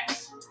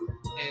relax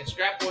and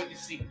strap on your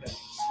seatbelts.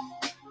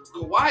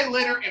 Kawhi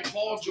Leonard and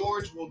Paul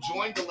George will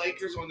join the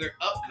Lakers on their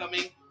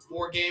upcoming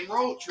 4-game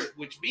road trip,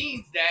 which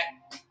means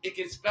that it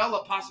can spell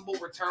a possible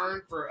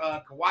return for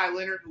Kawhi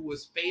Leonard, who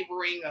was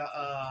favoring,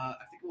 I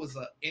think it was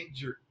an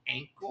injured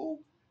ankle,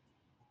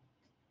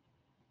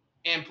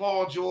 and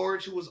Paul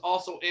George, who was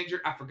also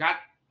injured. I forgot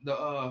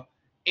the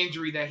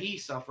injury that he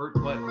suffered,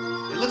 but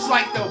it looks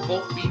like they'll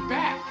both be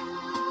back.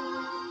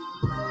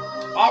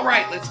 All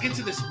right, let's get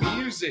to this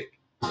music.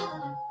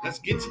 Let's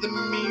get to the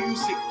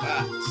music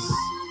box.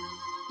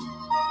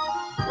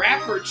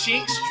 Rapper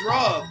Chinks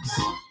Drugs,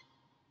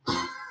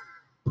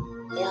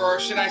 or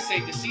should I say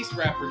deceased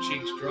rapper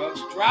Chinks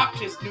Drugs, dropped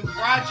his new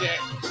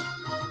project,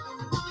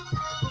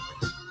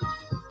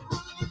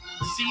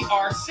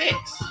 CR6,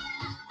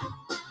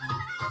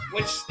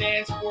 which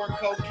stands for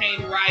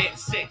Cocaine Riot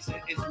 6.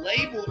 It is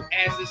labeled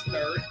as his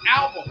third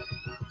album.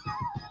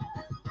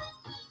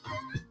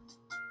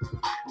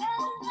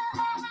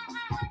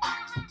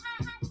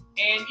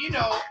 And you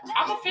know,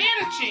 I'm a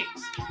fan of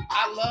Chinks.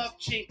 I love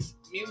Chinks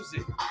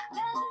music.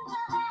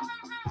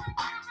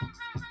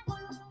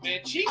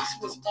 Man, Chinks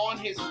was on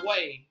his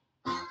way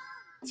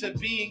to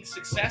being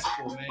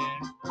successful,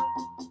 man.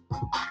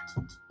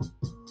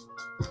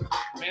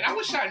 Man, I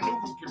wish I knew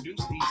who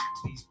produced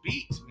these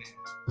beats,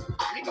 man.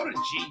 Let me go to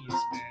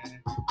Genius,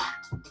 man.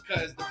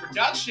 Because the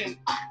production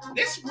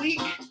this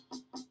week,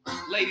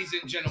 ladies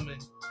and gentlemen,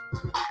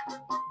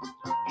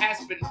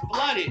 has been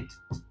flooded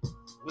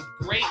with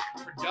great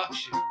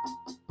production.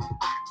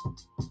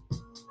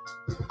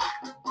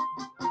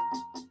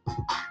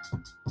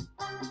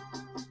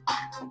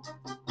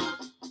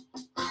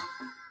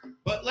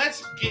 But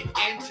let's get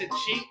into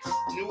Chinks'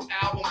 new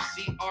album,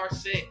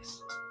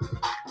 CR6.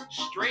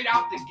 Straight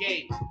out the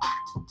gate.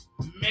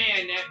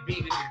 Man, that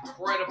beat is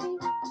incredible.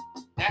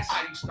 That's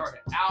how you start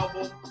an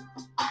album.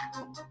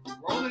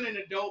 Rolling in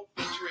the Dope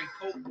featuring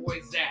Coke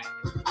Boy Zach.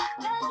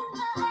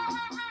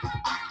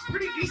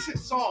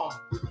 song.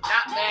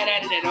 Not mad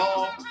at it at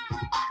all.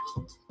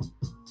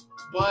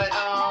 But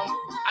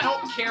I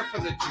don't care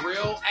for the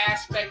drill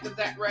aspect of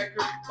that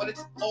record, but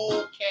it's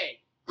okay.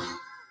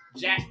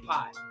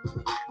 Jackpot.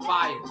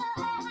 Fire.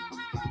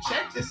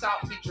 Check this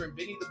out featuring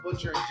Benny the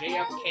Butcher and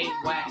JFK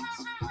Wax.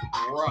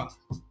 Bruh.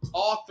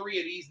 All three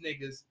of these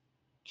niggas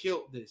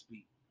killed this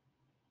beat.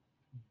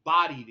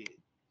 Bodied it.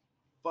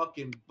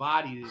 Fucking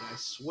bodied it, I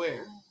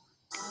swear.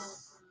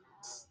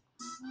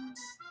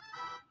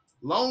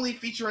 Lonely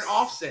featuring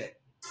Offset.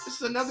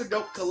 This is another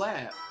dope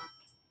collab.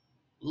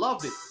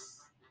 Love it.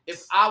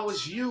 If I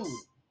Was You.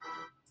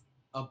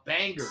 A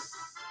banger.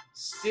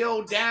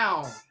 Still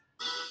Down.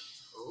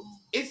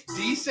 It's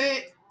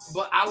decent,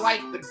 but I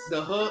like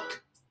the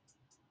hook.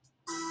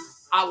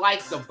 I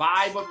like the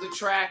vibe of the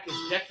track.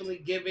 It's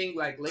definitely giving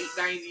like late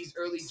 90s,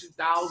 early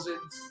 2000s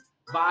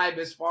vibe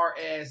as far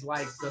as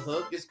like the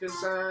hook is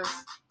concerned.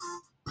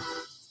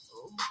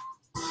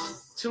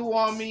 Two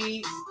on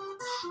Me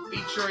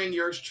featuring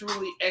yours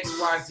truly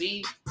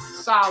XYZ.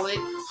 Solid.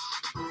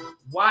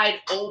 Wide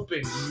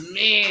Open.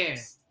 Man.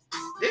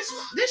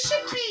 This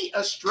should be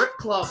a strip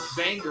club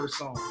banger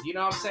song. You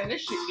know what I'm saying?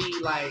 This should be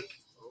like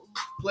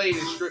played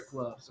in strip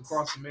clubs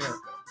across America.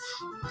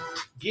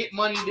 Get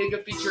Money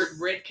Nigga featured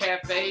Red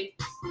Cafe.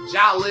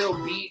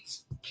 Jalil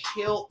Beats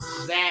killed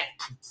that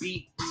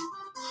beat.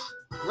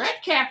 Red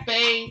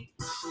Cafe,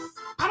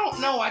 I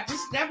don't know. I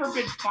just never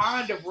been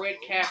fond of Red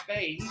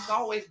Cafe. He's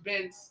always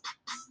been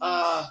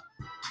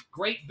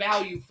Great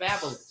Value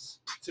Fabulous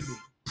to me.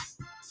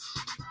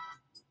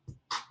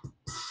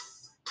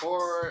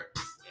 Or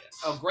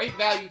a Great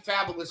Value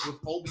Fabulous with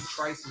Obi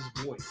Trice's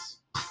voice.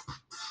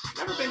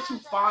 Never been too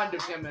fond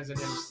of him as an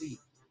MC.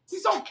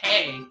 He's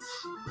okay.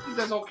 He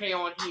does okay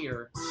on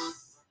here.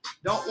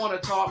 Don't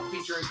Want to Talk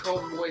featuring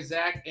Coke Boy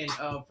Zach and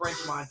French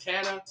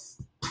Montana.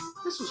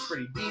 This was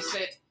pretty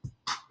decent.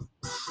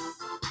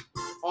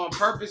 On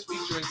Purpose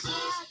featuring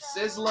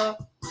Sizzla.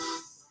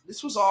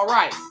 This was all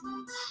right.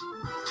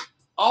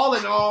 All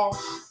in all,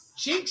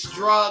 Chinx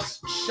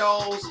Drugs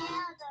shows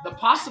the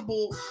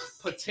possible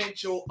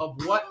potential of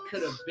what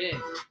could have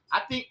been. I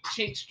think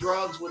Chinx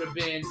Drugs would have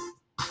been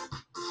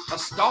a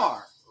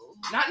star.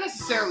 Not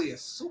necessarily a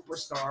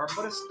superstar,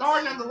 but a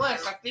star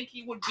nonetheless. I think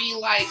he would be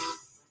like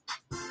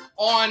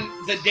on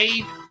the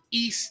Dave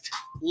East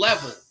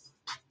level.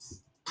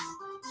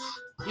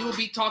 He would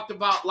be talked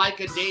about like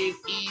a Dave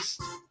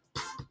East.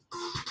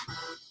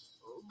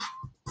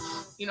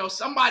 You know,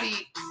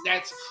 somebody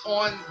that's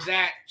on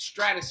that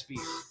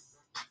stratosphere.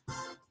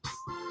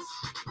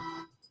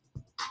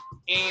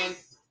 And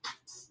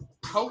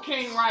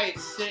Cocaine Riot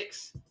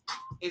 6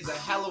 is a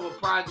hell of a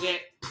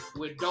project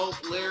with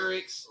dope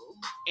lyrics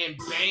and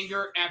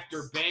banger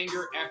after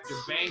banger after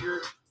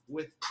banger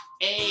with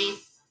A+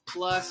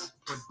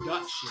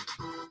 production.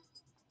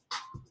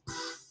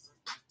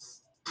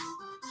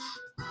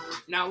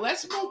 Now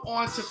let's move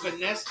on to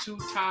Finesse 2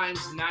 Times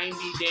 90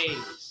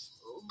 Days.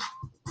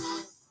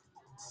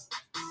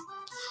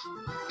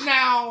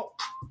 Now,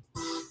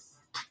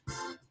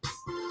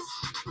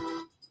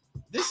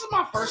 this is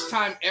my first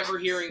time ever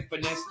hearing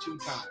Finesse 2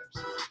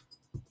 Times.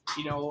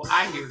 You know,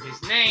 I hear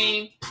his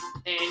name,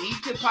 and he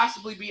could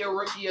possibly be a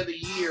Rookie of the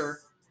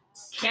Year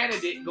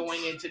candidate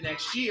going into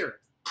next year.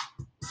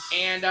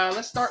 And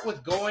let's start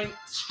with going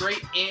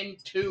straight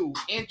into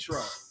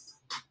intro.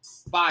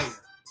 Fire.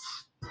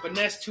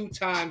 Finesse 2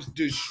 Times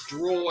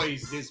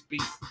destroys this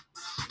beat.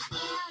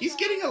 He's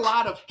getting a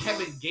lot of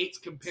Kevin Gates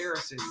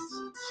comparisons.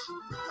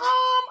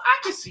 I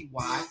can see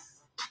why.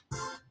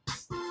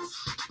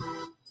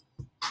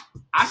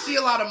 I see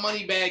a lot of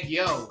Moneybagg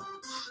Yo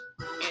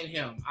in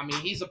him. I mean,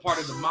 he's a part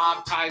of the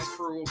Mob Ties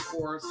crew, of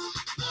course,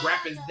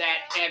 rapping that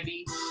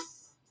heavy.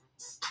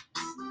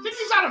 I think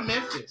he's out of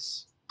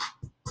Memphis.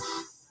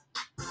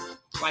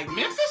 Like,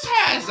 Memphis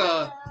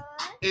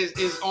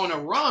is on a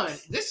run.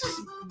 This is,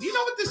 you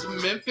know what this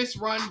Memphis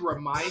run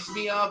reminds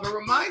me of? It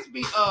reminds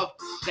me of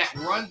that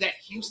run that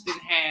Houston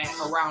had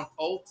around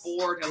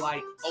 04 to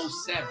like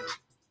 07.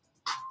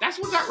 That's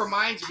what that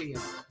reminds me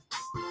of.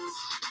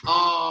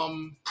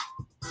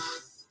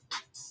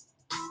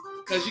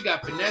 Because you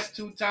got Finesse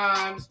 2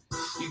 Times,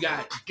 you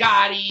got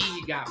Gotti,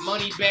 you got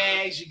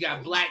Moneybags, you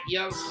got Black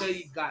Youngster,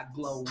 you got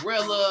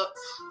Glorilla,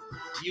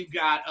 you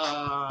got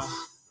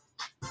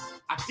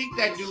I think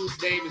that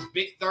dude's name is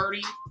Big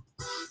 30.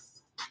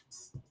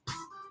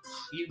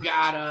 You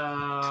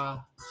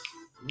got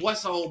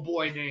what's the old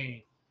boy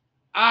name?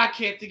 I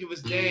can't think of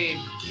his name.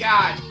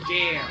 God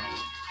damn.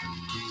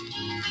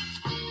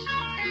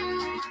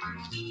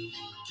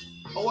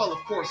 Oh well, of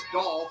course,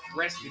 Dolph,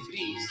 rest in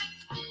peace.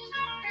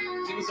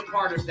 He was a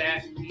part of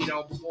that, you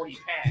know, before he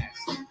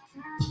passed.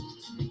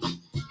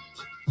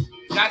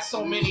 Got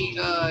so many.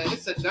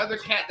 It's another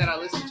cat that I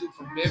listen to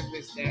from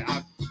Memphis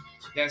that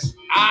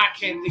I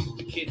can't think of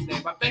the kid's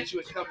name. I bet you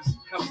it comes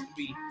to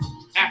me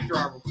after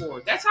I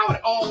record. That's how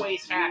it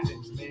always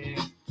happens, man.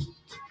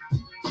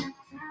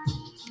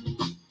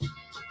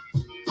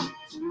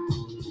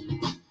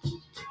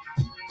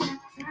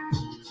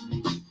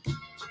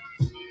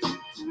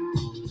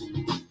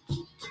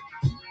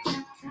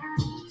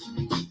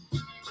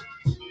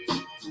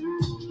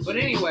 But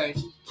anyway,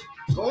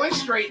 going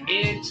straight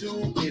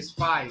into his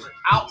fire.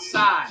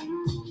 Outside,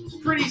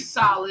 pretty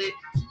solid.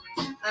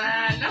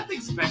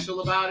 Nothing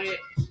special about it.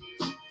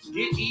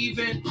 Get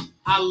Even.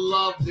 I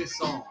love this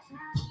song.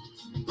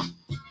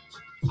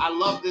 I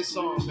love this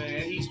song,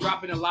 man. He's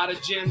dropping a lot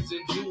of gems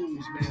and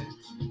jewels, man.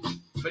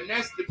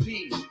 Finesse the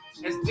P.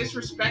 As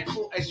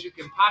disrespectful as you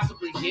can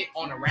possibly get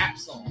on a rap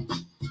song.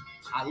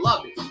 I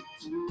love it.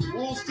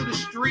 Rules to the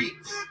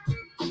Streets.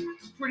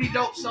 Pretty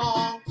dope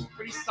song.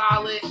 Pretty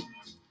solid.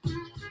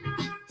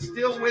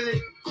 Still with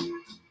it.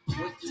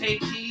 With Tay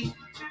Keith.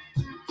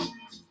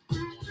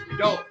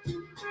 Dope.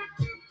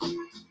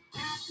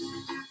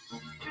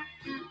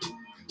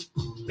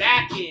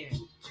 Back End.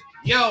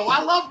 Yo,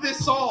 I love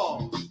this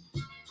song.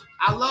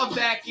 I love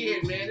Back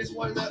End, man. It's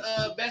one of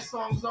the best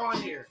songs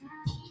on here.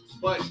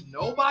 But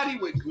nobody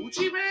with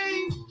Gucci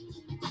Mane?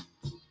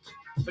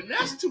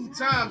 Finesse 2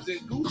 times and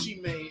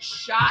Gucci Mane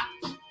shot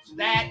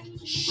that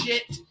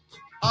shit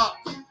up,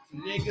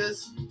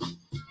 niggas.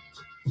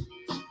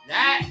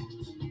 That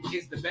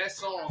is the best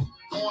song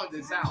on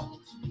this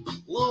album.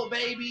 Lil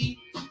Baby,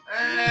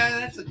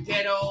 that's a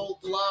ghetto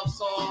love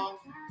song.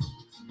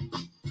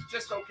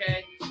 Just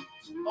okay.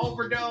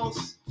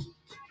 Overdose,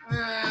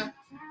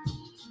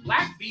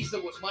 Black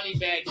Visa with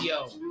Moneybag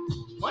Yo.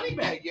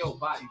 Moneybag Yo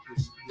bodied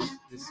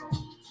this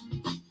song.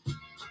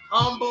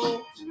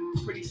 Humble,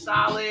 pretty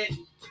solid.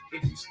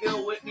 If You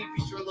Still With Me,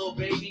 feature a Lil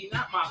Baby.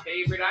 Not my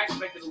favorite. I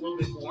expected a little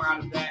bit more out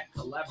of that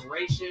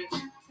collaboration.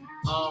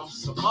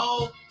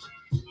 Samo,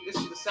 this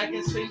is the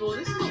second single.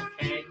 This is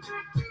okay.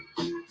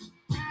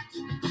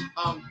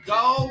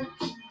 Go,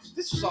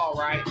 this was all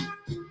right.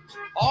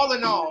 All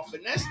in all,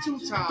 Finesse 2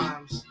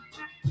 times.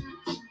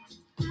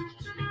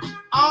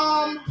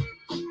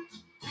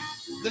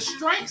 The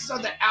strengths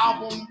of the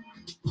album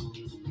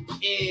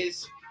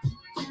is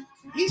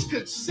he's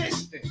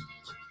consistent.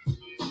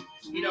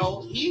 You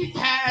know, he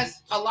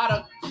has a lot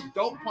of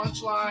dope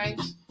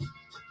punchlines.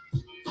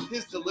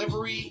 His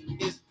delivery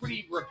is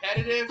pretty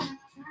repetitive.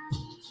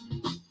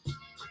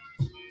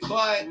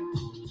 But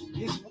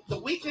the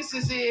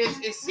weaknesses is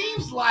it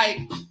seems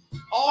like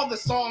all the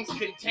songs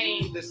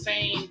contain the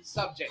same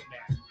subject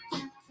matter.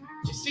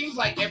 It seems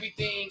like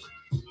everything,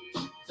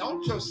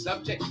 don't your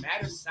subject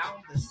matter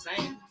sound the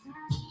same?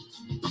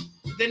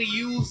 Then he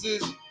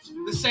uses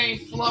the same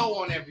flow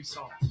on every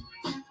song.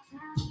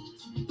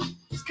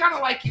 It's kind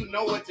of like you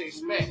know what to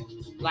expect.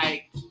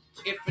 Like,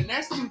 if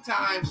Finesse 2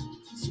 times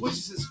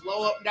switches his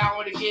flow up,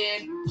 down, and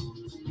again,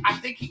 I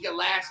think he could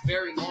last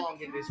very long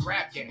in this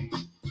rap game.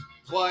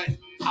 But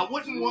I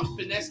wouldn't want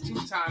Finesse 2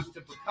 times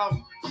to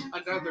become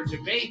another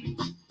DaBaby,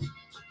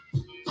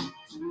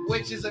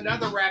 which is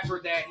another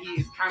rapper that he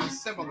is kind of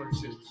similar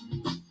to.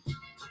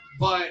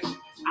 But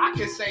I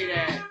can say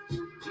that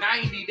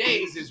 90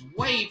 Days is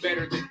way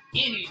better than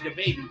any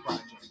DaBaby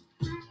project.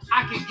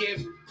 I could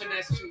give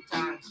Finesse 2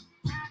 times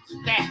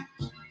that.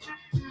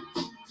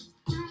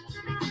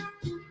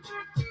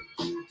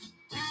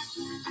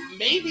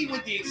 Maybe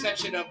with the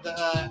exception of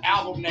the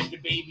album that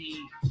DaBaby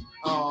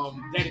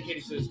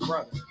dedicated to his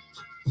brother.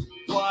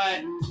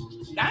 But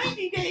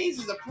 90 Days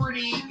is a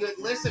pretty good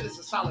listen. It's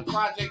a solid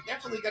project.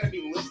 Definitely going to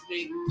be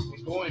listening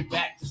and going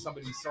back to some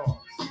of these songs.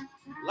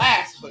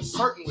 Last, but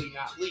certainly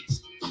not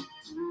least,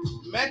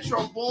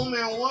 Metro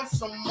Boomin wants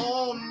some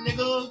more,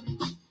 nigga.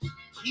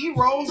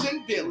 Heroes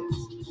and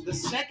Villains, the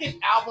second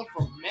album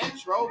from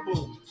Metro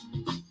Boomin.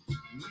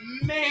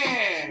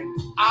 Man,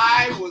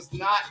 I was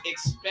not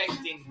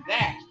expecting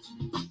that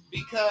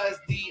because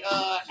the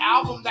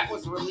album that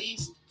was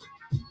released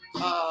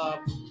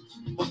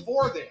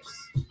before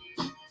this,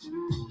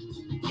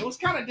 it was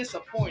kind of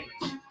disappointing.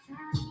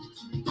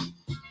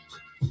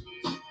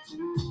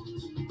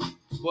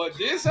 But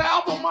this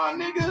album, my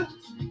nigga,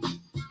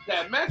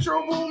 that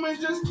Metro Boomin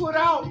just put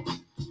out,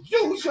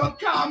 use your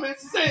common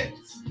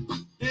sense.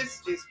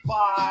 This is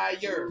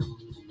fire.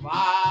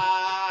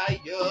 Fire.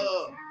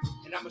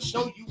 And I'm going to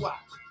show you why.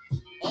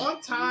 On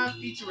Time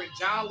featuring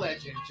John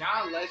Legend.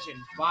 John Legend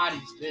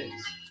bodies this.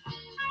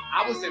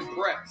 I was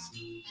impressed.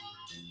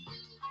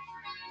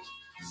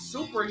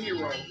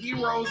 Superhero,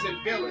 Heroes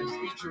and Villains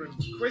featuring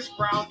Chris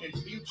Brown and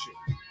Future.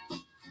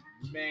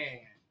 Man.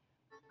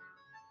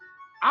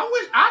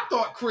 I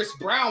thought Chris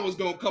Brown was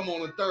going to come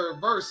on the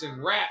third verse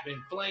and rap and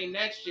flame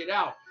that shit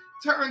out.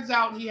 Turns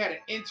out he had an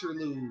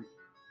interlude.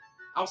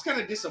 I was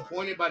kind of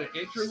disappointed by the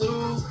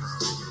interlude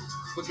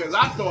because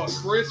I thought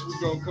Chris was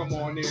going to come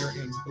on there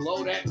and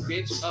blow that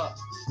bitch up.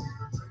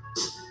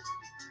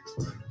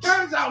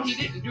 Turns out he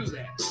didn't do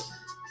that.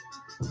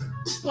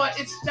 But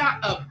it's not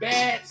a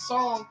bad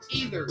song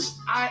either.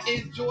 I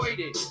enjoyed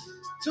it.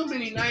 Too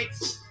Many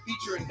Nights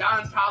featuring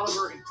Don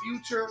Toliver and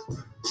Future.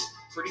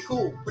 Pretty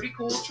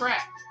cool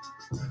track.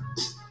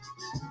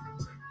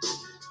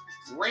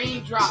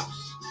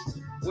 Raindrops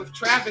with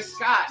Travis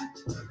Scott.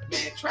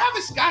 Man,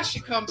 Travis Scott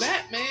should come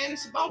back, man.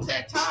 It's about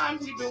that time.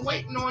 We've been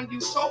waiting on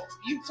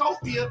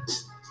Utopia.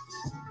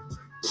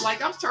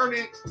 Like, I'm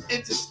turning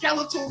into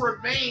skeletal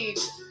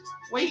remains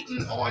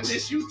waiting on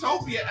this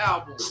Utopia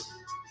album.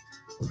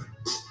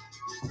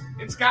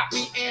 It's got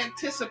me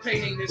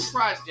anticipating this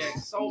project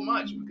so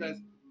much because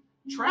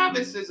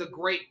Travis is a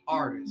great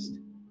artist.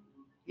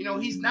 You know,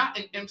 he's not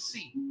an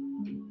MC.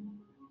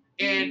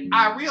 And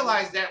I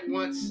realized that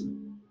once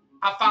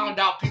I found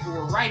out people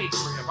were writing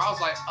for him. I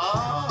was like,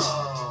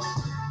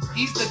 oh,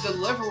 he's the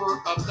deliverer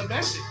of the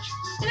message.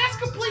 And that's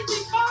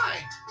completely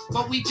fine.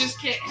 But we just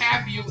can't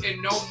have you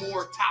in no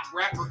more top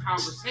rapper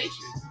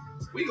conversations.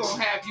 We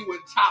gonna have you in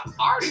top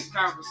artist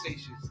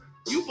conversations.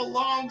 You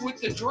belong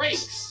with the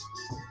Drakes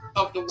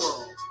of the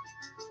world.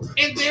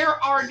 And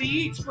there are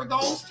needs for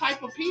those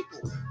type of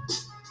people.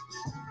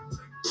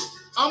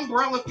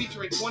 Umbrella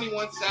featuring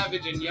 21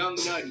 Savage and Young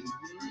Nutty.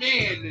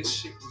 Man, this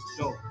shit was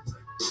dope.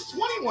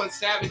 21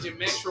 Savage and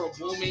Metro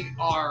Boomin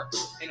are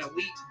an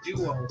elite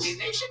duo, and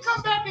they should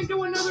come back and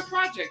do another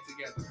project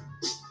together.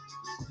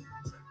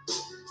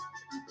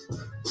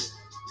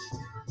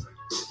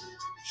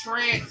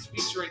 Trance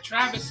featuring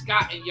Travis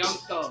Scott and Young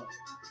Thug.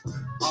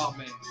 Oh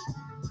man.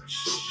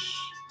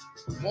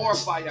 More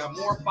fire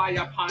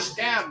upon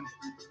them.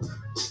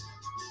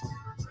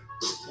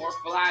 More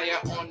fire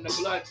on the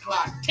blood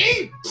clot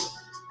team.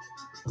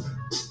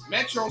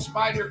 Metro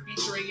Spider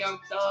featuring Young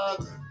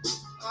Thug.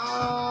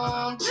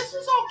 This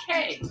is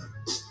okay.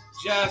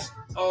 Just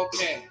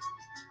okay.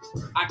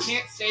 I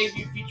Can't Save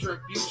You featuring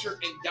Future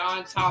and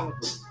Don Toliver.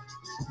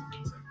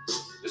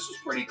 This was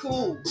pretty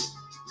cool.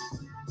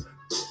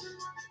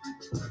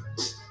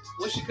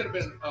 Wish it could have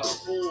been a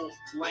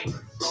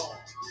full-length song.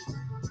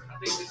 I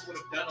think this would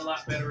have done a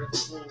lot better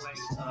as a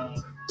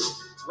full-length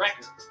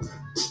record.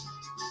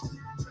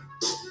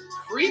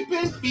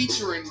 Creepin'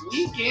 featuring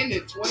Weeknd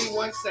and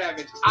 21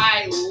 Savage.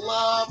 I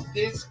love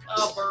this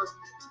cover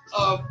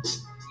of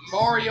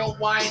Mario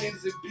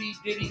Winans and P.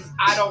 Diddy's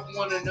I Don't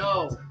Wanna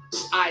Know.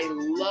 I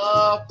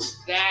love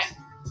that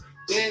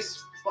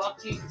this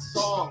fucking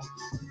song.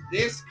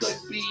 This could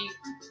be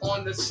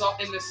on the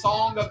in the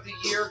Song of the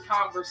Year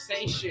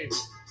conversation.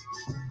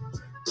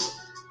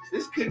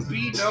 This could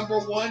be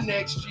 #1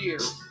 next year.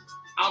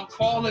 I'm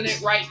calling it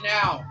right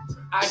now.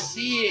 I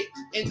see it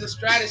in the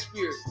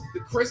stratosphere. The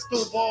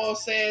crystal ball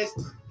says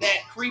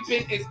that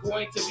Creepin' is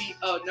going to be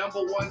a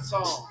 #1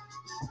 song.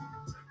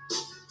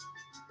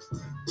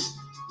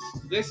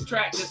 This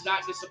track does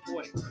not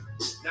disappoint.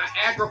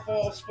 Niagara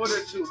Falls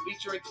Footer 2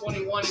 featuring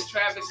 21 and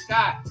Travis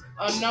Scott.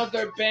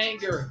 Another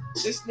banger.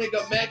 This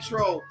nigga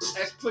Metro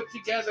has put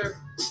together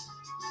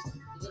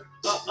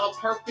a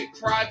perfect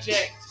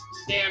project,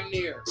 damn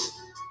near.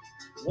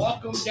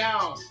 Walk 'em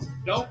Down.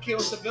 Don't Kill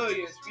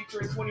Civilians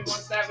featuring 21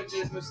 Savage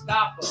and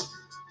Mustafa.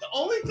 The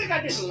only thing I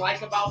didn't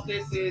like about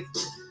this is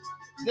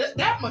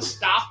that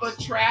Mustafa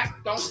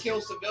track, Don't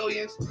Kill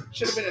Civilians,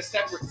 should have been a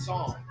separate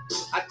song.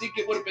 I think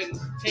it would have been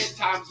 10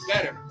 times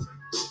better.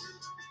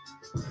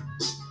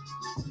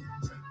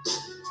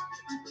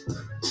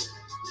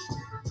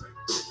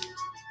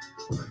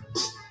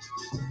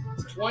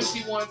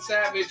 "21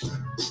 Savage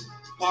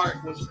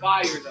part was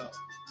fire though.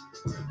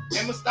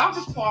 And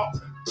Mustafa's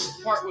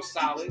part was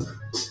solid.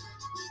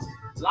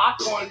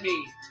 Lock on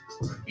Me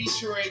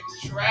featuring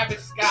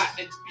Travis Scott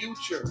and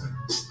Future.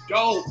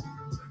 Dope.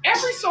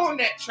 Every song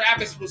that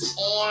Travis was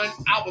on,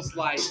 I was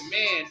like,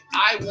 man,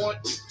 I want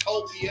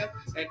Utopia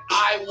and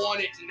I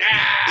want it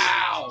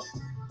now.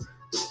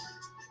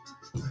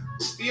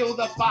 Feel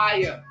the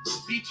Fire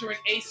featuring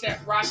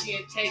A$AP Rocky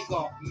and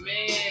Takeoff.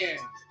 Man.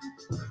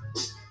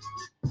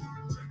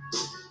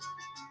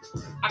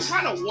 I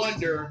kind of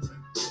wonder,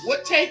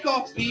 would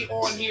Takeoff be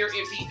on here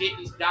if he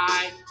didn't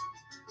die?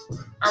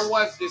 Or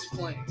was this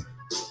planned?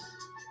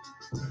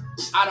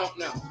 I don't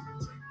know.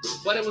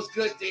 But it was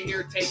good to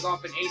hear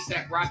Takeoff and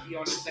A$AP Rocky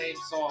on the same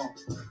song.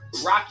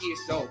 Rocky is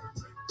dope.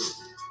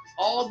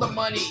 All the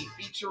Money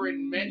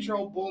featuring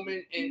Metro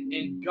Boomin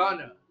and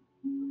Gunna.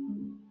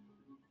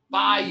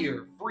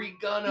 Fire. Free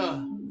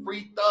Gunna.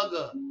 Free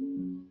Thugger.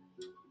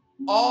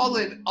 All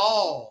in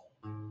all,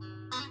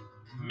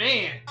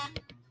 man,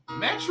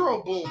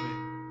 Metro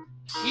Boomin,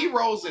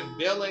 Heroes and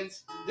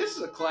Villains. This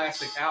is a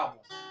classic album.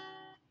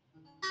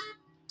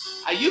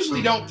 I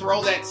usually don't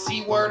throw that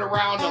C word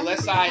around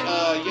unless I,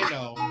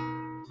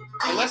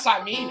 unless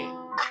I mean it.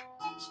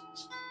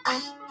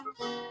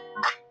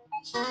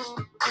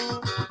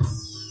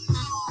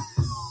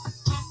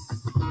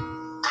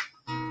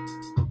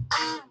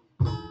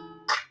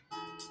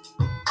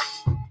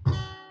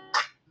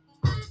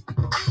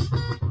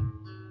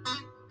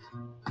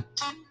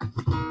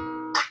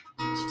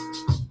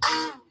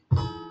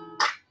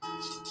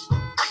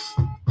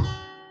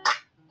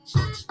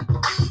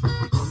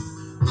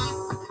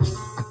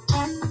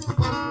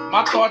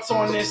 My thoughts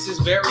on this is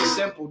very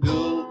simple,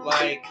 dude.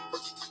 Like,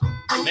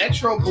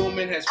 Metro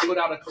Boomin has put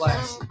out a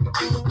classic.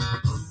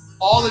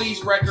 All of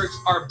these records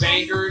are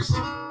bangers.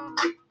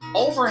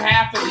 Over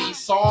half of these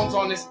songs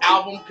on this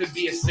album could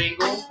be a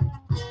single.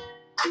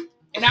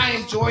 And I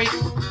enjoyed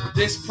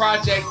this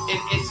project in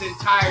its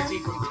entirety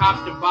from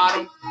top to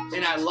bottom.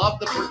 And I love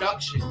the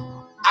production.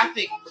 I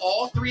think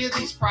all three of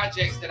these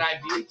projects that I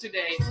viewed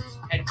today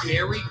had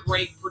very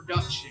great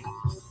production.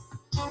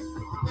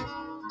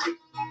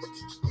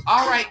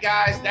 All right,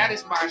 guys, that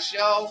is my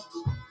show.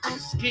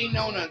 This is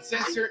Kingknown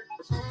Uncensored.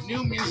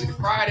 New Music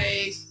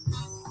Fridays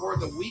for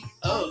the week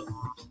of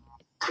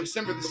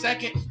December the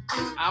 2nd.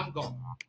 I'm gone.